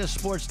the latest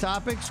sports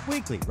topics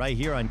weekly right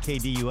here on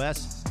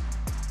KDUS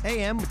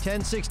AM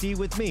 1060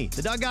 with me,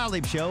 the Doug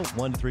Gottlieb Show,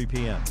 1 to 3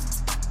 p.m.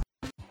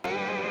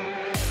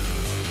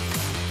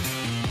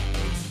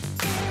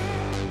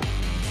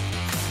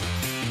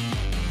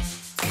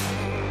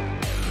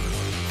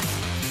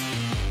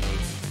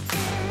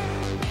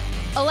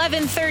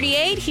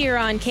 .38 here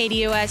on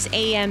KDUS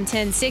AM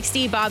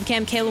 1060. Bob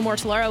Kemp, Kayla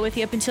Mortellaro with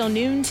you up until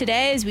noon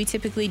today, as we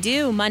typically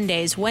do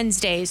Mondays,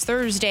 Wednesdays,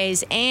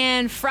 Thursdays,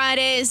 and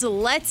Fridays.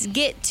 Let's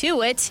get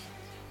to it.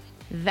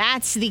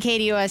 That's the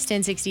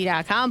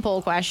KDUS1060.com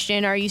poll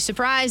question. Are you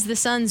surprised the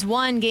Suns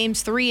won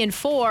games 3 and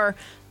 4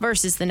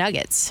 versus the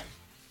Nuggets?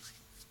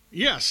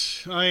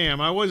 Yes, I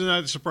am. I wasn't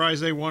that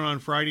surprised they won on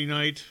Friday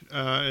night,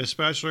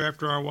 especially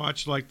after I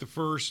watched the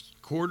first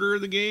quarter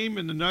of the game,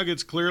 and the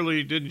Nuggets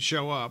clearly didn't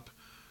show up.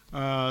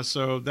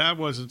 So that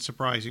wasn't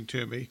surprising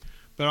to me.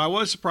 But I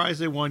was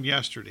surprised they won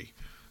yesterday.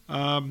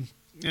 And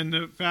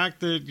the fact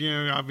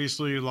that,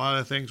 obviously a lot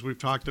of things we've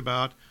talked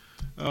about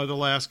the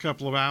last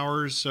couple of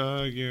hours,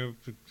 there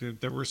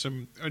were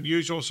some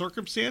unusual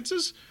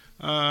circumstances,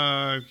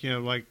 like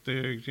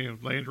the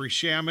Landry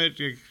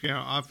Shamet,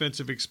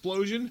 offensive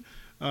explosion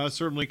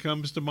certainly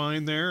comes to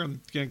mind there. And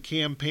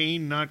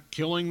campaign not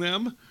killing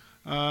them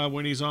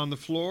when he's on the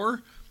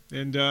floor.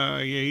 And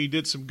he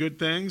did some good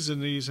things,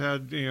 and he's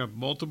had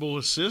multiple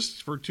assists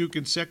for 2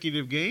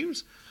 consecutive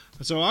games.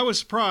 So I was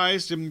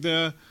surprised,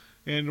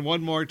 and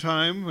one more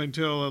time,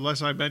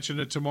 unless I mention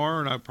it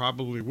tomorrow, and I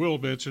probably will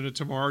mention it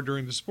tomorrow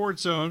during the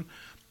Sports Zone,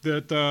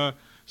 that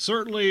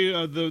certainly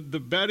the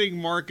betting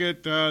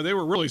market, they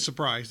were really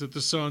surprised that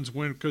the Suns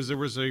win, because there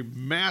was a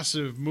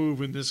massive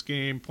move in this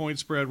game, point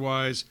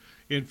spread-wise,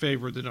 in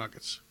favor of the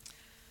Nuggets.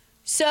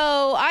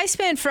 So I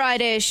spent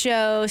Friday's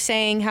show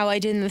saying how I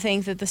didn't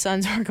think that the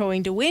Suns were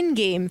going to win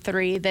Game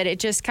 3, that it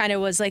just kind of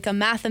was like a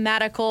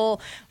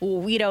mathematical,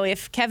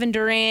 if Kevin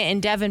Durant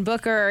and Devin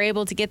Booker are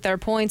able to get their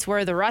points, where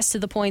are the rest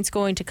of the points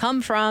going to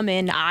come from?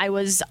 And I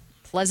was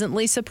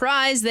pleasantly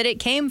surprised that it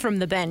came from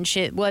the bench.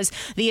 It was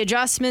the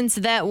adjustments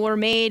that were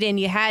made, and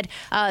you had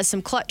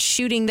some clutch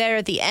shooting there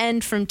at the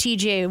end from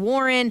TJ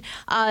Warren.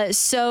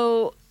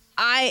 So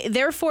I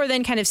therefore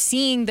then kind of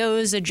seeing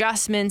those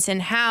adjustments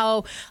and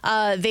how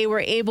they were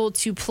able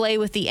to play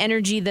with the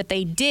energy that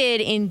they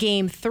did in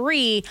Game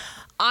 3,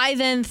 I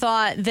then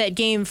thought that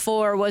Game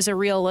 4 was a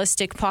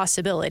realistic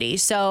possibility.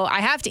 So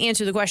I have to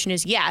answer the question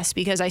is yes,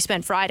 because I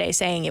spent Friday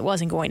saying it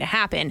wasn't going to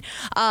happen.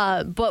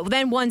 But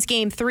then once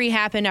Game 3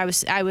 happened, I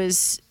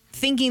was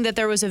thinking that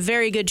there was a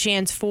very good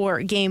chance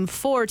for Game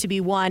 4 to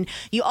be won.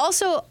 You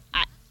also...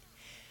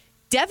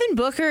 Devin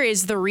Booker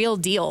is the real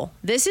deal.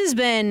 This has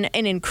been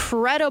an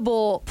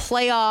incredible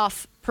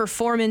playoff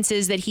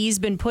performances that he's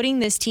been putting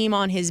this team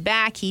on his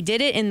back. He did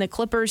it in the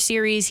Clippers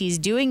series. He's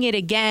doing it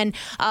again,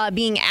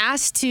 being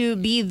asked to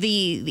be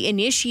the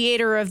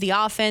initiator of the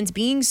offense,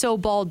 being so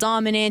ball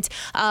dominant.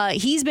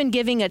 He's been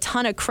giving a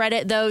ton of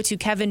credit, though, to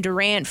Kevin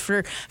Durant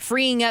for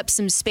freeing up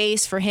some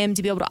space for him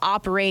to be able to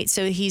operate.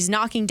 So he's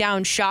knocking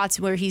down shots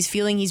where he's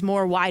feeling he's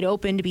more wide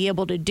open to be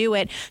able to do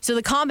it. So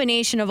the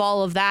combination of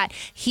all of that,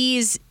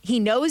 he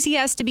knows he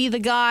has to be the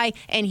guy,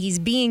 and he's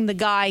being the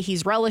guy.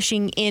 He's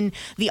relishing in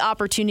the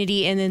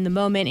opportunity and in the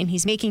moment, and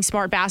he's making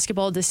smart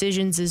basketball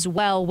decisions as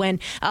well when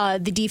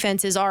the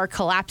defenses are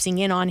collapsing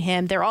in on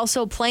him. They're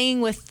also playing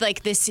with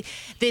like this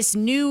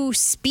new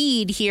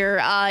speed here,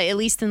 at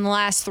least in the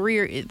last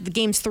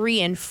games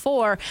 3 and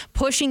 4,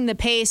 pushing the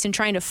pace and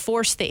trying to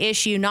force the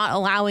issue, not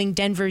allowing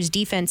Denver's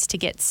defense to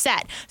get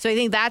set. So I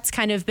think that's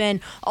kind of been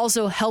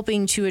also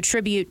helping to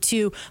attribute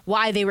to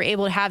why they were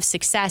able to have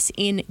success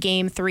in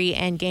Game 3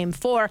 and Game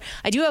 4.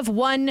 I do have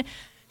one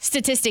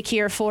statistic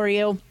here for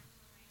you.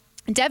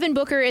 Devin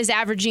Booker is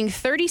averaging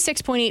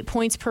 36.8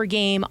 points per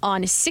game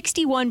on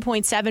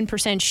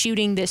 61.7%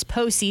 shooting this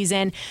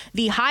postseason.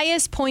 The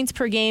highest points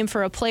per game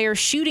for a player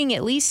shooting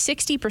at least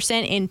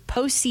 60% in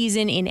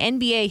postseason in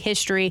NBA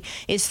history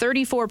is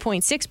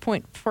 34.6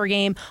 points per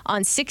game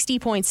on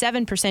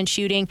 60.7%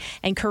 shooting,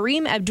 and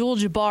Kareem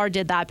Abdul-Jabbar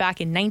did that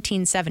back in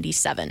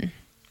 1977.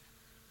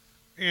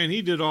 And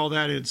he did all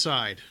that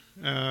inside.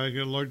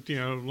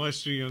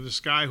 Unless the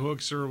sky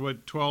hooks are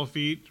 12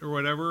 feet or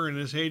whatever in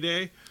his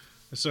heyday.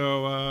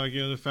 So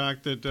the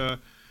fact that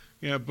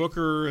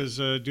Booker is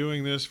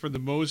doing this for the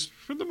most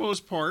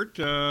part,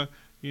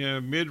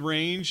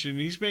 mid-range, and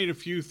he's made a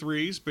few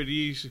threes, but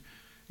he's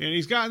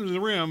gotten to the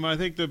rim. I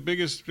think the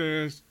biggest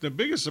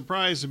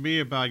surprise to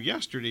me about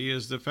yesterday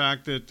is the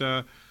fact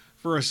that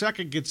for a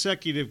second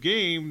consecutive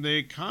game,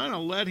 they kind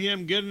of let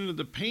him get into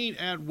the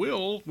paint at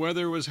will,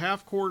 whether it was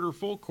half court or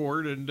full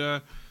court, and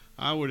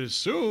I would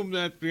assume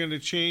that's going to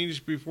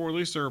change before, at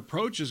least their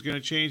approach is going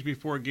to change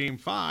before Game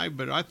 5.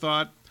 But I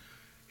thought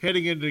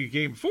heading into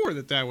Game 4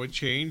 that would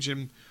change.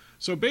 And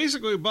so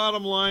basically,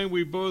 bottom line,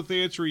 we both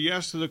answer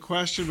yes to the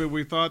question, but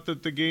we thought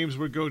that the games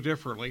would go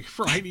differently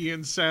Friday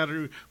and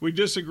Saturday. We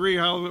disagree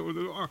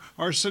how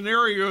our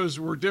scenarios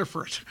were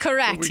different.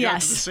 Correct, but we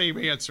got to the same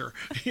answer.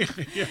 Yeah.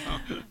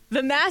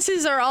 The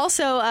masses are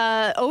also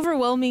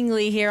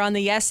overwhelmingly here on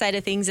the yes side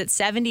of things at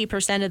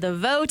 70% of the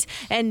vote,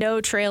 and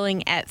no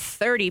trailing at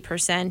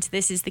 30%.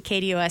 This is the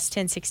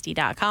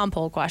KDUS1060.com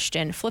poll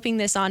question. Flipping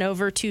this on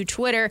over to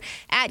Twitter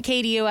at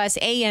KDUS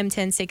AM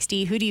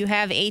 1060. Who do you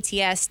have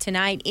ATS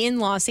tonight in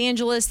Los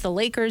Angeles? The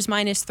Lakers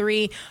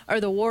 -3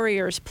 or the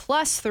Warriors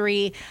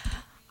 +3?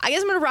 I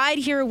guess I'm going to ride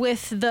here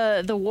with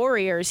the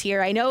Warriors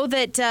here. I know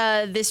that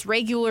this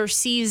regular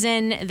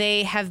season,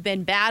 they have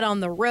been bad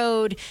on the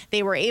road.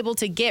 They were able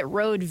to get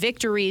road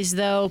victories,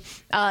 though,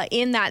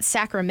 in that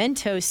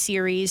Sacramento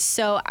series.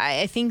 So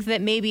I think that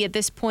maybe at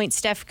this point,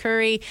 Steph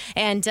Curry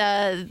and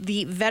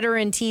the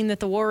veteran team that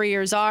the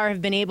Warriors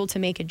have been able to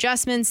make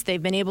adjustments.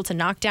 They've been able to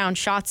knock down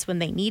shots when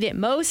they need it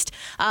most.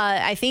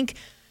 I think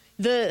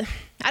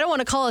I don't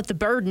want to call it the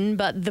burden,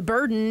 but the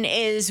burden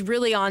is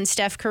really on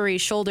Steph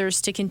Curry's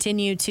shoulders to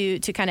continue to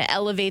kind of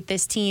elevate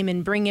this team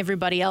and bring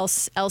everybody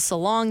else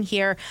along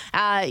here.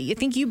 I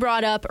think you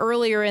brought up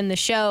earlier in the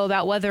show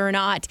about whether or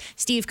not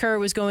Steve Kerr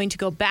was going to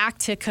go back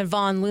to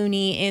Kevon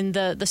Looney in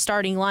the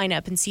starting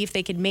lineup and see if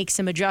they could make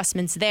some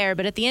adjustments there.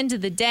 But at the end of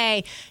the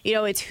day,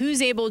 it's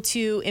who's able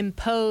to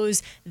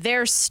impose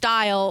their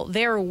style,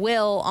 their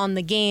will on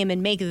the game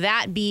and make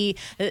that be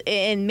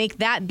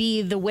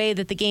the way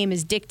that the game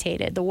is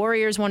dictated. The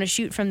Warriors want to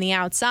shoot from the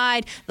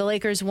outside. The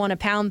Lakers want to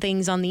pound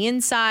things on the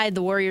inside.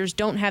 The Warriors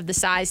don't have the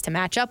size to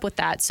match up with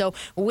that. So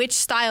which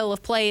style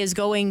of play is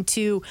going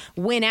to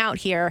win out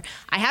here?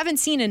 I haven't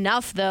seen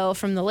enough, though,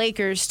 from the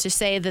Lakers to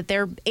say that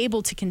they're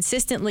able to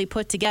consistently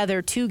put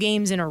together 2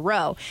 games in a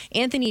row.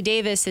 Anthony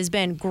Davis has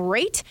been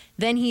great,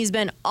 then he's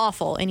been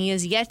awful, and he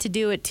has yet to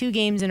do it 2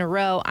 games in a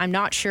row. I'm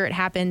not sure it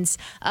happens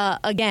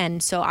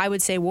again, so I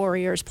would say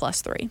Warriors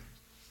 +3.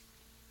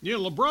 Yeah,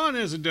 LeBron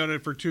hasn't done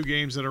it for 2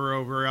 games in a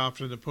row very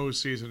often in the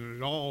postseason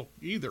at all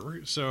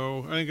either.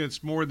 So I think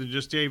it's more than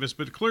just Davis,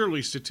 but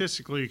clearly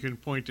statistically you can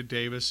point to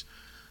Davis.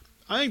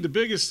 I think the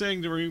biggest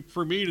thing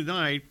for me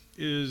tonight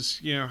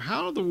is,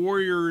 how do the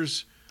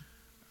Warriors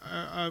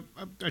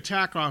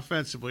attack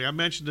offensively? I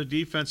mentioned the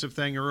defensive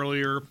thing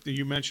earlier.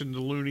 You mentioned the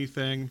Looney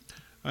thing.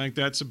 I think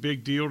that's a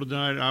big deal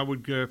tonight. I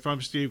would, if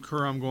I'm Steve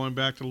Kerr, I'm going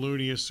back to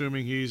Looney,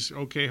 assuming he's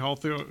okay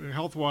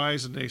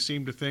health-wise, and they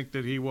seem to think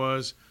that he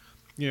was.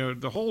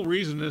 the whole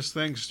reason this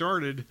thing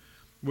started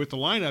with the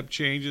lineup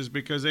change is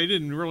because they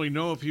didn't really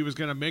know if he was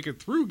going to make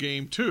it through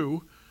Game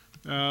 2.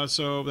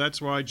 So that's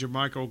why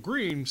Jermichael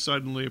Green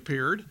suddenly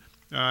appeared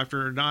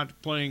after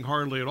not playing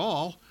hardly at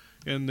all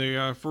in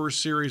the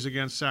first series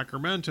against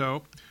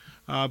Sacramento.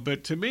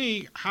 But to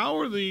me, how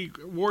are the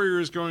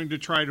Warriors going to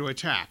try to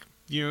attack?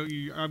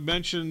 I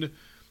mentioned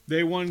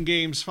they won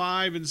games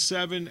 5 and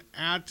 7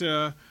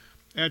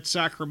 at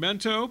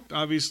Sacramento.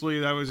 Obviously,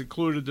 that was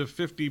included the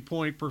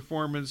 50-point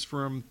performance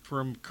from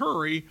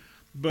Curry.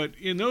 But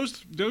in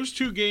those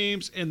two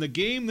games and the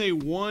game they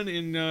won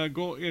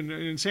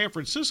in San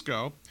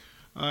Francisco,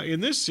 in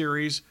this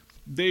series,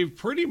 they've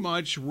pretty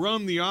much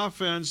run the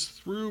offense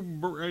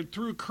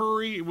through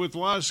Curry with a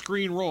lot of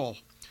screen roll.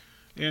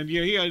 And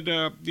he had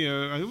I think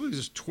it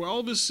was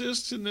 12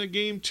 assists in the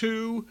Game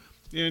 2,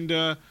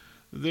 and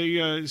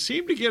they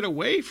seemed to get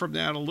away from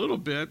that a little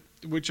bit,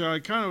 which I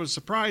kind of was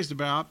surprised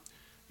about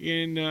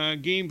in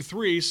Game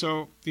 3.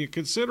 So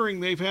considering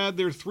they've had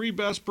their 3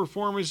 best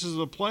performances of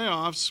the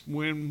playoffs,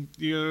 when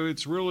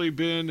it's really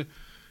been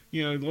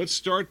let's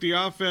start the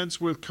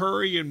offense with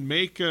Curry and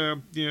make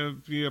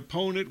the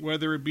opponent,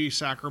 whether it be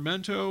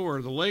Sacramento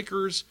or the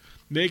Lakers,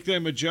 make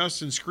them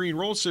adjust in screen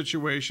roll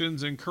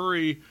situations, and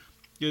Curry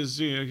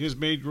has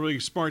made really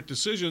smart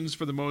decisions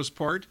for the most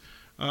part.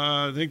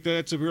 I think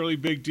that's a really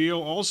big deal.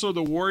 Also,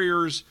 the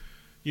Warriors,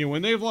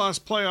 when they've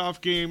lost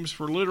playoff games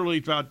for literally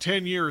about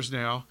 10 years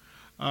now,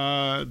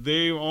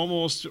 they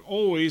almost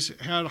always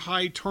had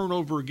high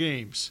turnover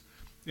games.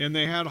 And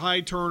they had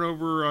high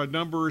turnover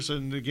numbers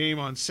in the game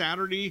on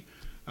Saturday.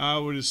 I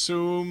would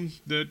assume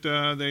that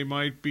they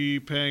might be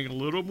paying a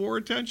little more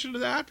attention to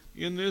that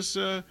in this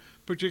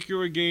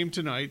particular game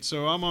tonight.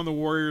 So I'm on the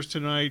Warriors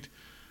tonight.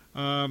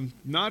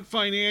 Not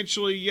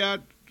financially yet.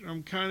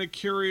 I'm kind of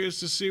curious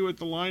to see what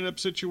the lineup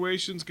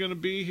situation is going to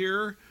be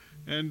here.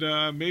 And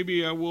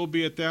maybe I will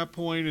be at that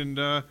point. And,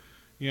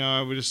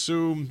 I would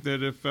assume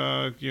that if,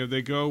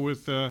 they go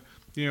with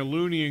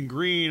Looney and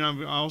Green,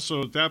 I'm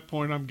also at that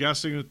point, I'm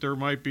guessing that there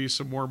might be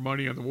some more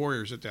money on the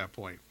Warriors at that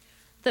point.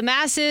 The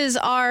masses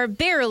are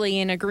barely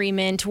in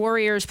agreement.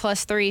 Warriors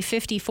 +3,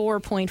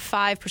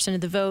 54.5% of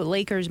the vote.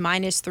 Lakers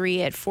 -3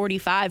 at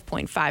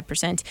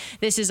 45.5%.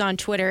 This is on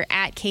Twitter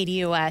at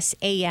KDUS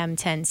AM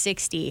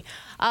 1060.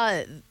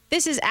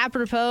 This is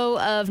apropos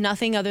of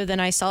nothing other than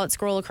I saw it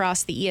scroll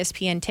across the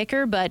ESPN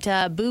ticker, but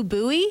Boo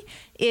Buie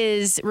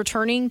is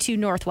returning to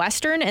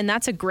Northwestern, and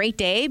that's a great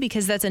day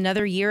because that's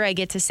another year I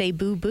get to say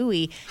Boo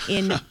Buie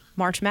in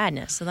March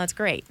Madness, so that's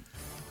great.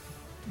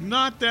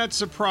 Not that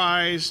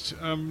surprised.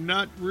 I'm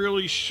not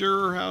really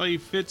sure how he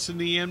fits in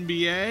the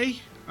NBA.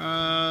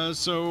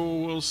 So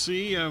we'll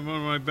see. One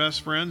of my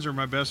best friends, or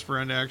my best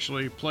friend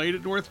actually, played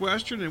at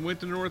Northwestern and went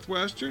to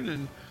Northwestern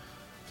and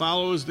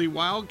follows the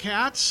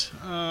Wildcats,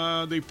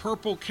 the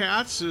Purple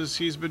Cats, as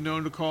he's been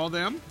known to call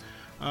them.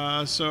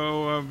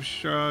 So I'm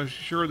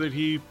sure that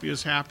he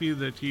is happy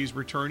that he's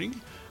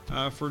returning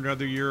for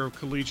another year of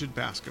collegiate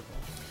basketball.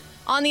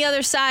 On the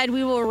other side,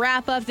 we will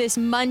wrap up this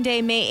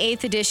Monday, May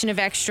 8th edition of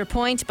Extra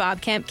Point.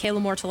 Bob Kemp, Kayla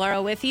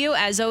Mortellaro with you.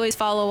 As always,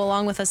 follow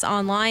along with us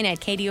online at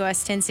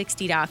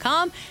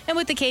KDUS1060.com and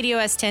with the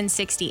KDUS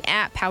 1060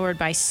 app powered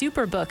by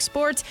Superbook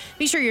Sports.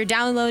 Be sure you're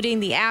downloading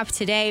the app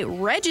today.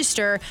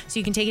 Register so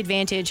you can take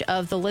advantage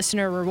of the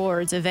listener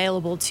rewards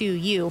available to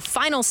you.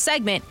 Final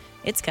segment,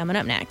 it's coming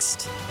up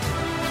next.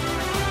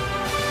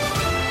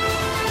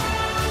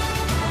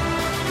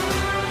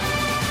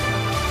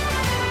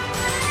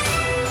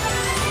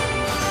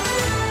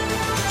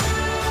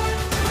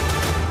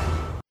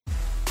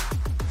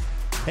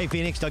 Hey,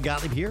 Phoenix, Doug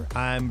Gottlieb here.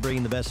 I'm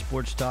bringing the best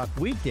sports talk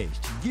weekdays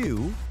to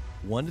you,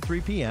 1 to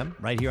 3 p.m.,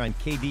 right here on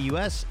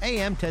KDUS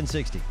AM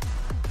 1060.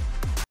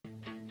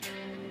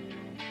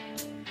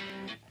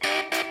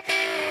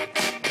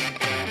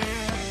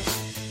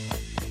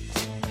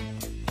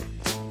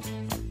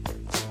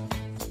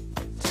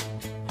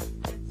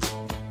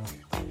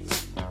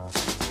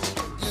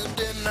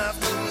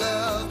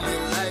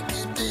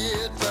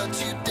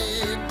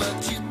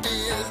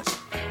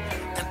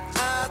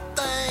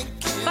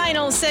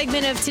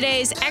 Segment of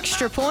today's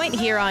Extra Point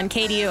here on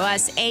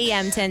KDUS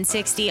AM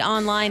 1060,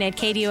 online at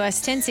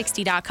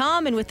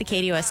KDUS1060.com and with the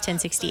KDUS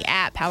 1060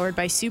 app powered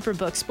by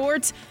Superbook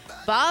Sports.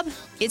 Bob,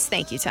 it's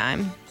thank you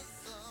time.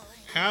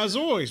 As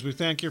always, we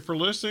thank you for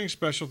listening.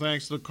 Special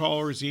thanks to the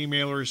callers,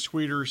 emailers,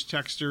 tweeters,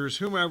 texters,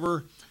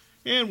 whomever,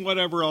 and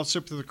whatever else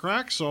slipped through the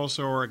cracks.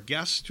 Also our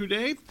guests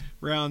today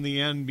around the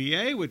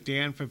NBA with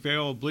Dan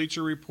Favale of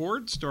Bleacher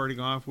Report, starting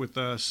off with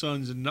the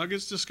Suns and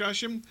Nuggets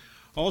discussion.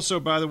 Also,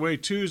 by the way,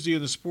 Tuesday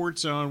in the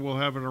Sports Zone, we'll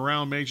have an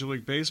Around Major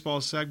League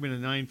Baseball segment at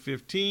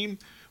 9:15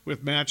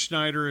 with Matt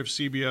Schneider of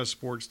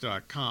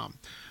CBSSports.com.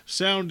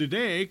 Sound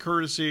today,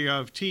 courtesy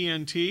of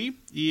TNT,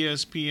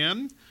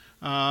 ESPN,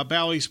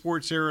 Bally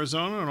Sports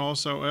Arizona, and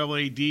also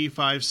LAD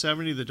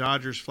 570, the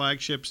Dodgers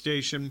flagship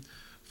station,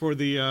 for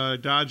the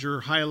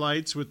Dodger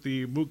highlights with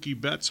the Mookie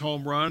Betts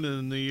home run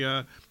in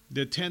the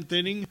 10th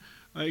inning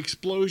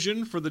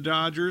explosion for the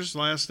Dodgers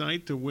last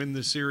night to win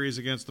the series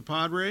against the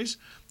Padres.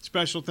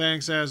 Special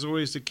thanks, as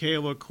always, to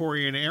Kayla,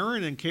 Corey, and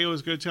Aaron. And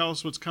Kayla's going to tell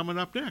us what's coming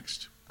up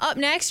next. Up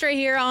next, right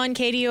here on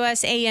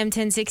KDUS AM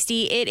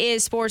 1060, it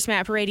is Sports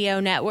Map Radio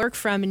Network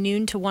from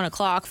noon to 1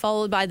 o'clock,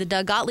 followed by the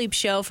Doug Gottlieb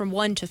Show from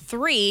 1 to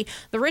 3,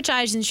 the Rich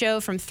Eisen Show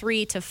from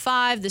 3 to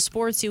 5, the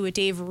Sports Zoo with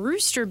Dave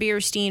Rooster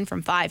Bierstein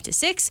from 5 to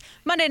 6,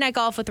 Monday Night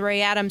Golf with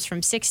Ray Adams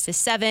from 6 to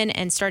 7,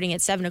 and starting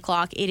at 7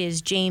 o'clock, it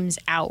is James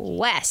Out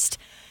West.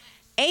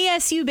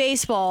 ASU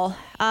baseball,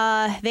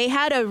 they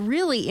had a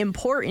really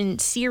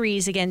important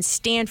series against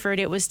Stanford.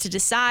 It was to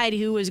decide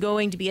who was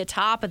going to be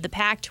atop of the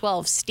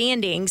Pac-12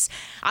 standings.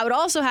 I would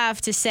also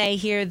have to say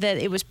here that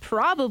it was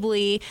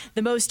probably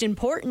the most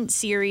important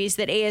series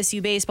that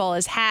ASU baseball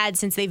has had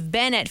since they've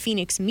been at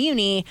Phoenix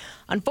Muni.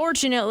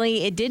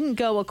 Unfortunately, it didn't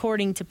go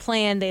according to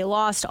plan. They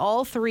lost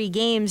all 3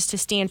 games to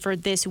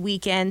Stanford this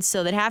weekend,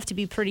 so they'd have to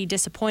be pretty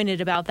disappointed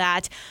about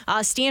that.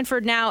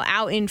 Stanford now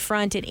out in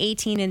front at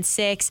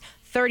 18-6.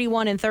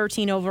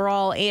 31-13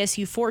 overall,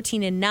 ASU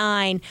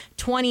 14-9,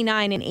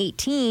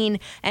 29-18,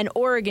 and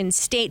Oregon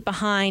State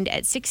behind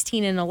at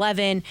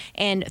 16-11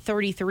 and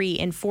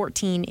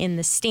 33-14 in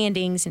the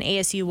standings. And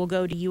ASU will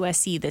go to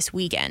USC this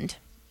weekend.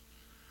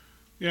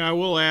 Yeah, I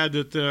will add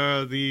that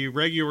the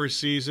regular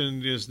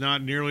season is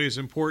not nearly as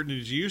important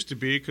as it used to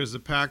be because the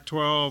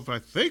Pac-12, I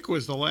think,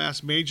 was the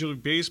last Major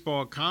League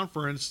Baseball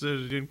conference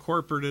that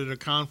incorporated a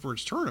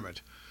conference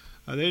tournament.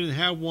 They didn't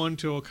have one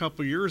till a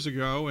couple years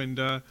ago, and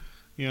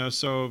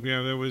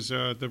there was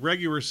the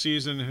regular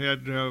season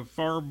had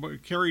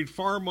carried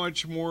far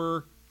much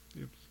more,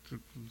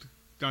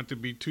 not to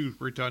be too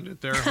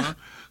redundant there,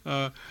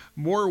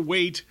 more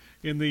weight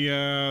in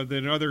the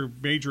than other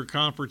major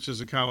conferences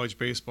of college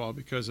baseball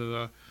because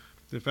of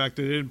the fact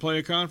that they didn't play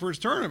a conference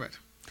tournament.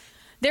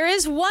 There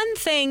is one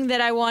thing that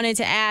I wanted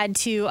to add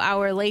to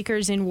our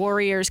Lakers and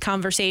Warriors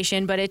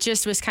conversation, but it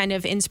just was kind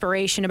of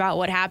inspiration about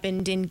what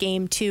happened in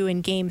Game 2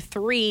 and Game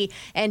 3,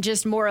 and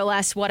just more or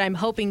less what I'm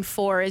hoping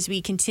for as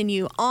we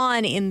continue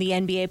on in the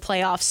NBA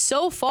playoffs.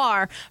 So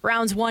far,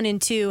 rounds 1 and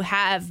 2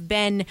 have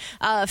been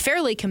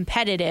fairly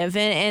competitive,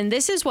 and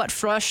this is what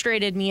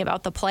frustrated me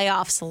about the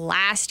playoffs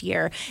last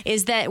year,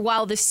 is that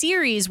while the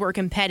series were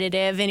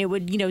competitive and it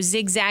would,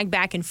 zigzag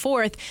back and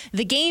forth,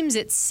 the games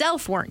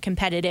itself weren't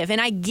competitive. And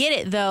I get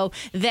it, though,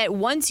 that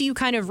once you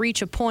kind of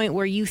reach a point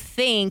where you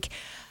think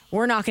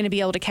we're not going to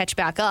be able to catch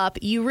back up,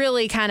 you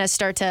really kind of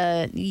start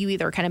to, you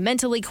either kind of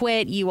mentally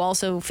quit, you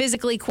also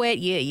physically quit,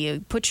 you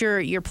put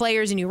your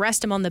players and you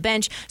rest them on the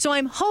bench. So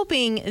I'm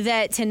hoping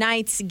that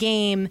tonight's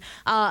game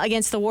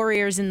against the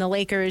Warriors and the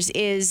Lakers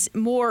is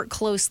more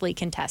closely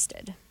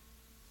contested.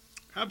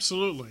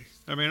 Absolutely.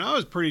 I mean, I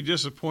was pretty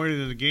disappointed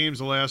in the games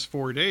the last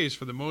 4 days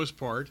for the most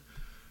part.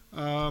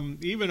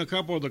 Even a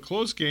couple of the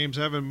close games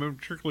haven't been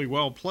particularly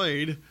well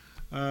played.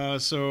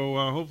 So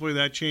hopefully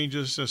that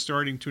changes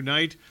starting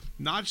tonight.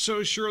 Not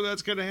so sure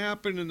that's going to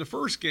happen in the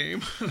first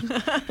game.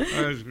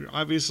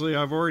 Obviously,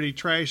 I've already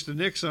trashed the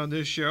Knicks on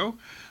this show,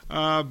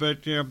 but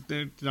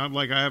it's not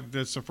like I have.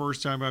 That's the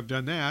first time I've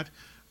done that.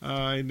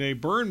 And they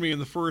burned me in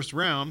the first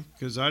round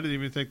because I didn't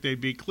even think they'd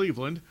beat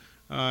Cleveland,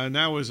 and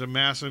that was a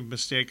massive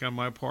mistake on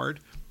my part.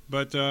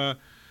 But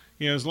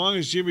as long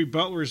as Jimmy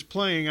Butler is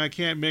playing, I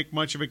can't make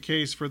much of a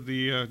case for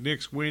the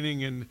Knicks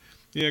winning. And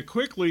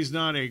Quickly's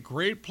not a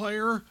great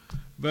player,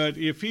 but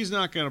if he's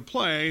not going to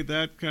play,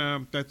 that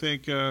I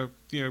think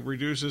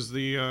reduces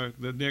the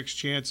Knicks'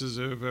 chances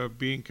of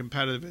being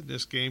competitive in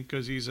this game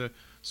because he's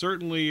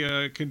certainly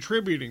a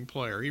contributing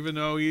player, even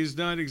though he's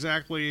not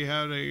exactly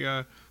had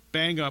a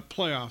bang-up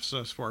playoffs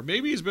thus far.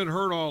 Maybe he's been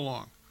hurt all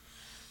along.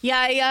 Yeah,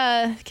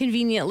 I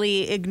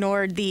conveniently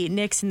ignored the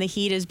Knicks and the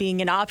Heat as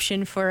being an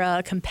option for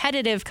a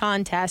competitive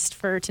contest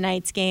for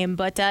tonight's game.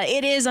 But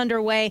it is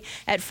underway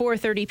at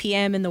 4:30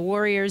 p.m. and the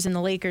Warriors and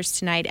the Lakers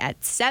tonight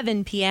at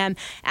 7 p.m.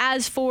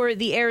 As for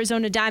the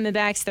Arizona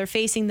Diamondbacks, they're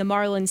facing the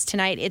Marlins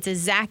tonight. It's a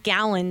Zach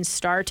Gallen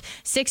start,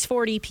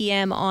 6:40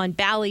 p.m. on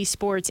Bally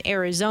Sports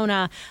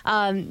Arizona.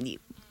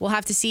 We'll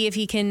have to see if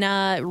he can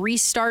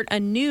restart a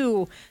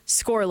new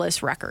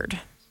scoreless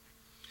record.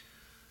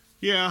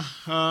 Yeah,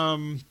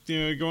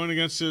 going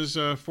against his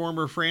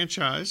former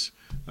franchise,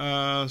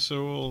 so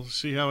we'll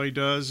see how he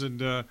does. And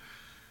the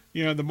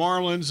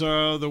Marlins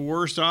are the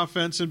worst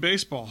offense in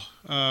baseball,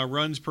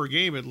 runs per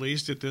game at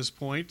least at this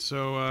point.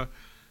 So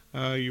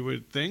you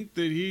would think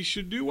that he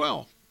should do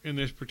well in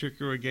this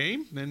particular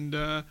game. And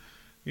the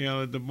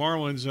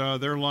Marlins,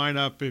 their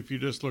lineup, if you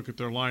just look at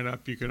their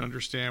lineup, you can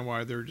understand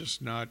why they're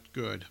just not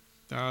good.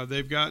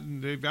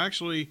 They've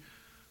actually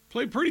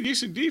played pretty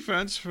decent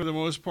defense for the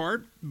most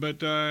part, but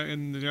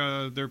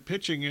their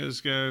pitching has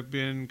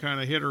been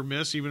kind of hit or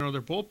miss, even though their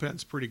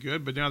bullpen's pretty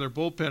good. But now their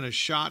bullpen is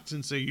shot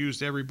since they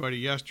used everybody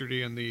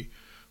yesterday in the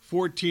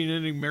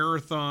 14-inning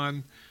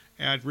marathon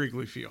at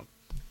Wrigley Field.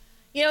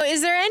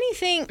 Is there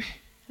anything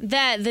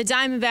that the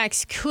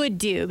Diamondbacks could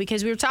do?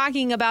 Because we were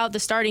talking about the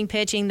starting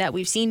pitching that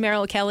we've seen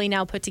Merrill Kelly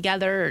now put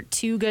together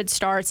 2 good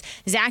starts.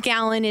 Zach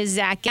Allen is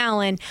Zach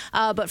Allen.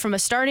 But from a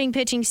starting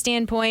pitching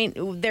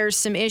standpoint, there's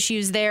some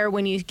issues there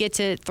when you get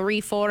to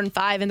 3, 4, and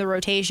 5 in the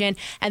rotation.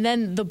 And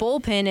then the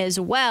bullpen as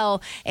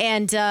well.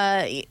 And,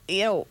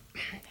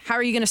 how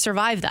are you going to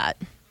survive that?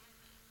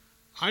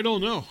 I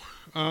don't know.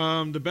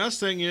 The best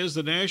thing is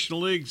the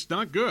National League's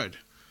not good.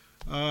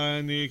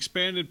 In the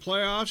expanded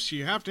playoffs,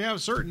 you have to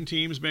have certain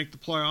teams make the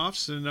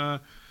playoffs.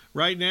 And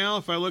right now,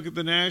 if I look at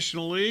the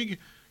National League,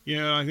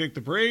 I think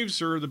the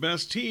Braves are the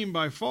best team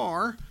by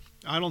far.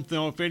 I don't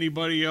know if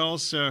anybody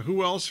else,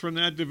 who else from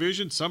that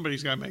division,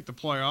 somebody's got to make the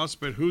playoffs,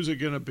 but who's it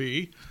going to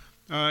be?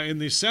 In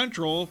the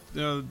Central,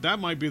 that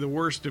might be the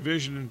worst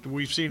division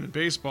we've seen in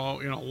baseball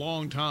in a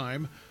long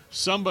time.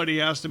 Somebody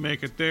has to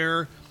make it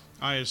there.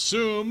 I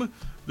assume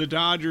the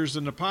Dodgers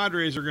and the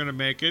Padres are going to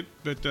make it,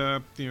 but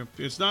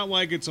it's not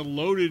like it's a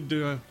loaded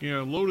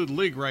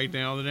league right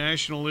now. The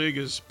National League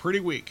is pretty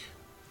weak.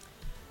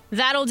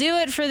 That'll do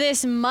it for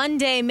this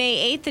Monday,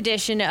 May 8th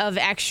edition of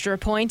Extra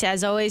Point.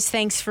 As always,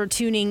 thanks for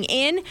tuning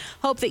in.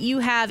 Hope that you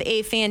have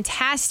a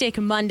fantastic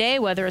Monday,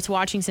 whether it's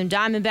watching some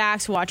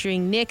Diamondbacks,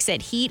 watching Knicks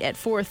at Heat at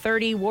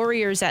 4:30,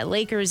 Warriors at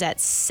Lakers at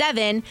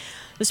 7.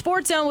 The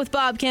Sports Zone with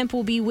Bob Kemp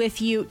will be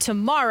with you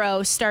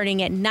tomorrow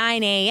starting at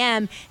 9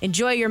 a.m.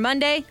 Enjoy your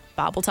Monday.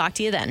 Bob will talk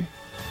to you then.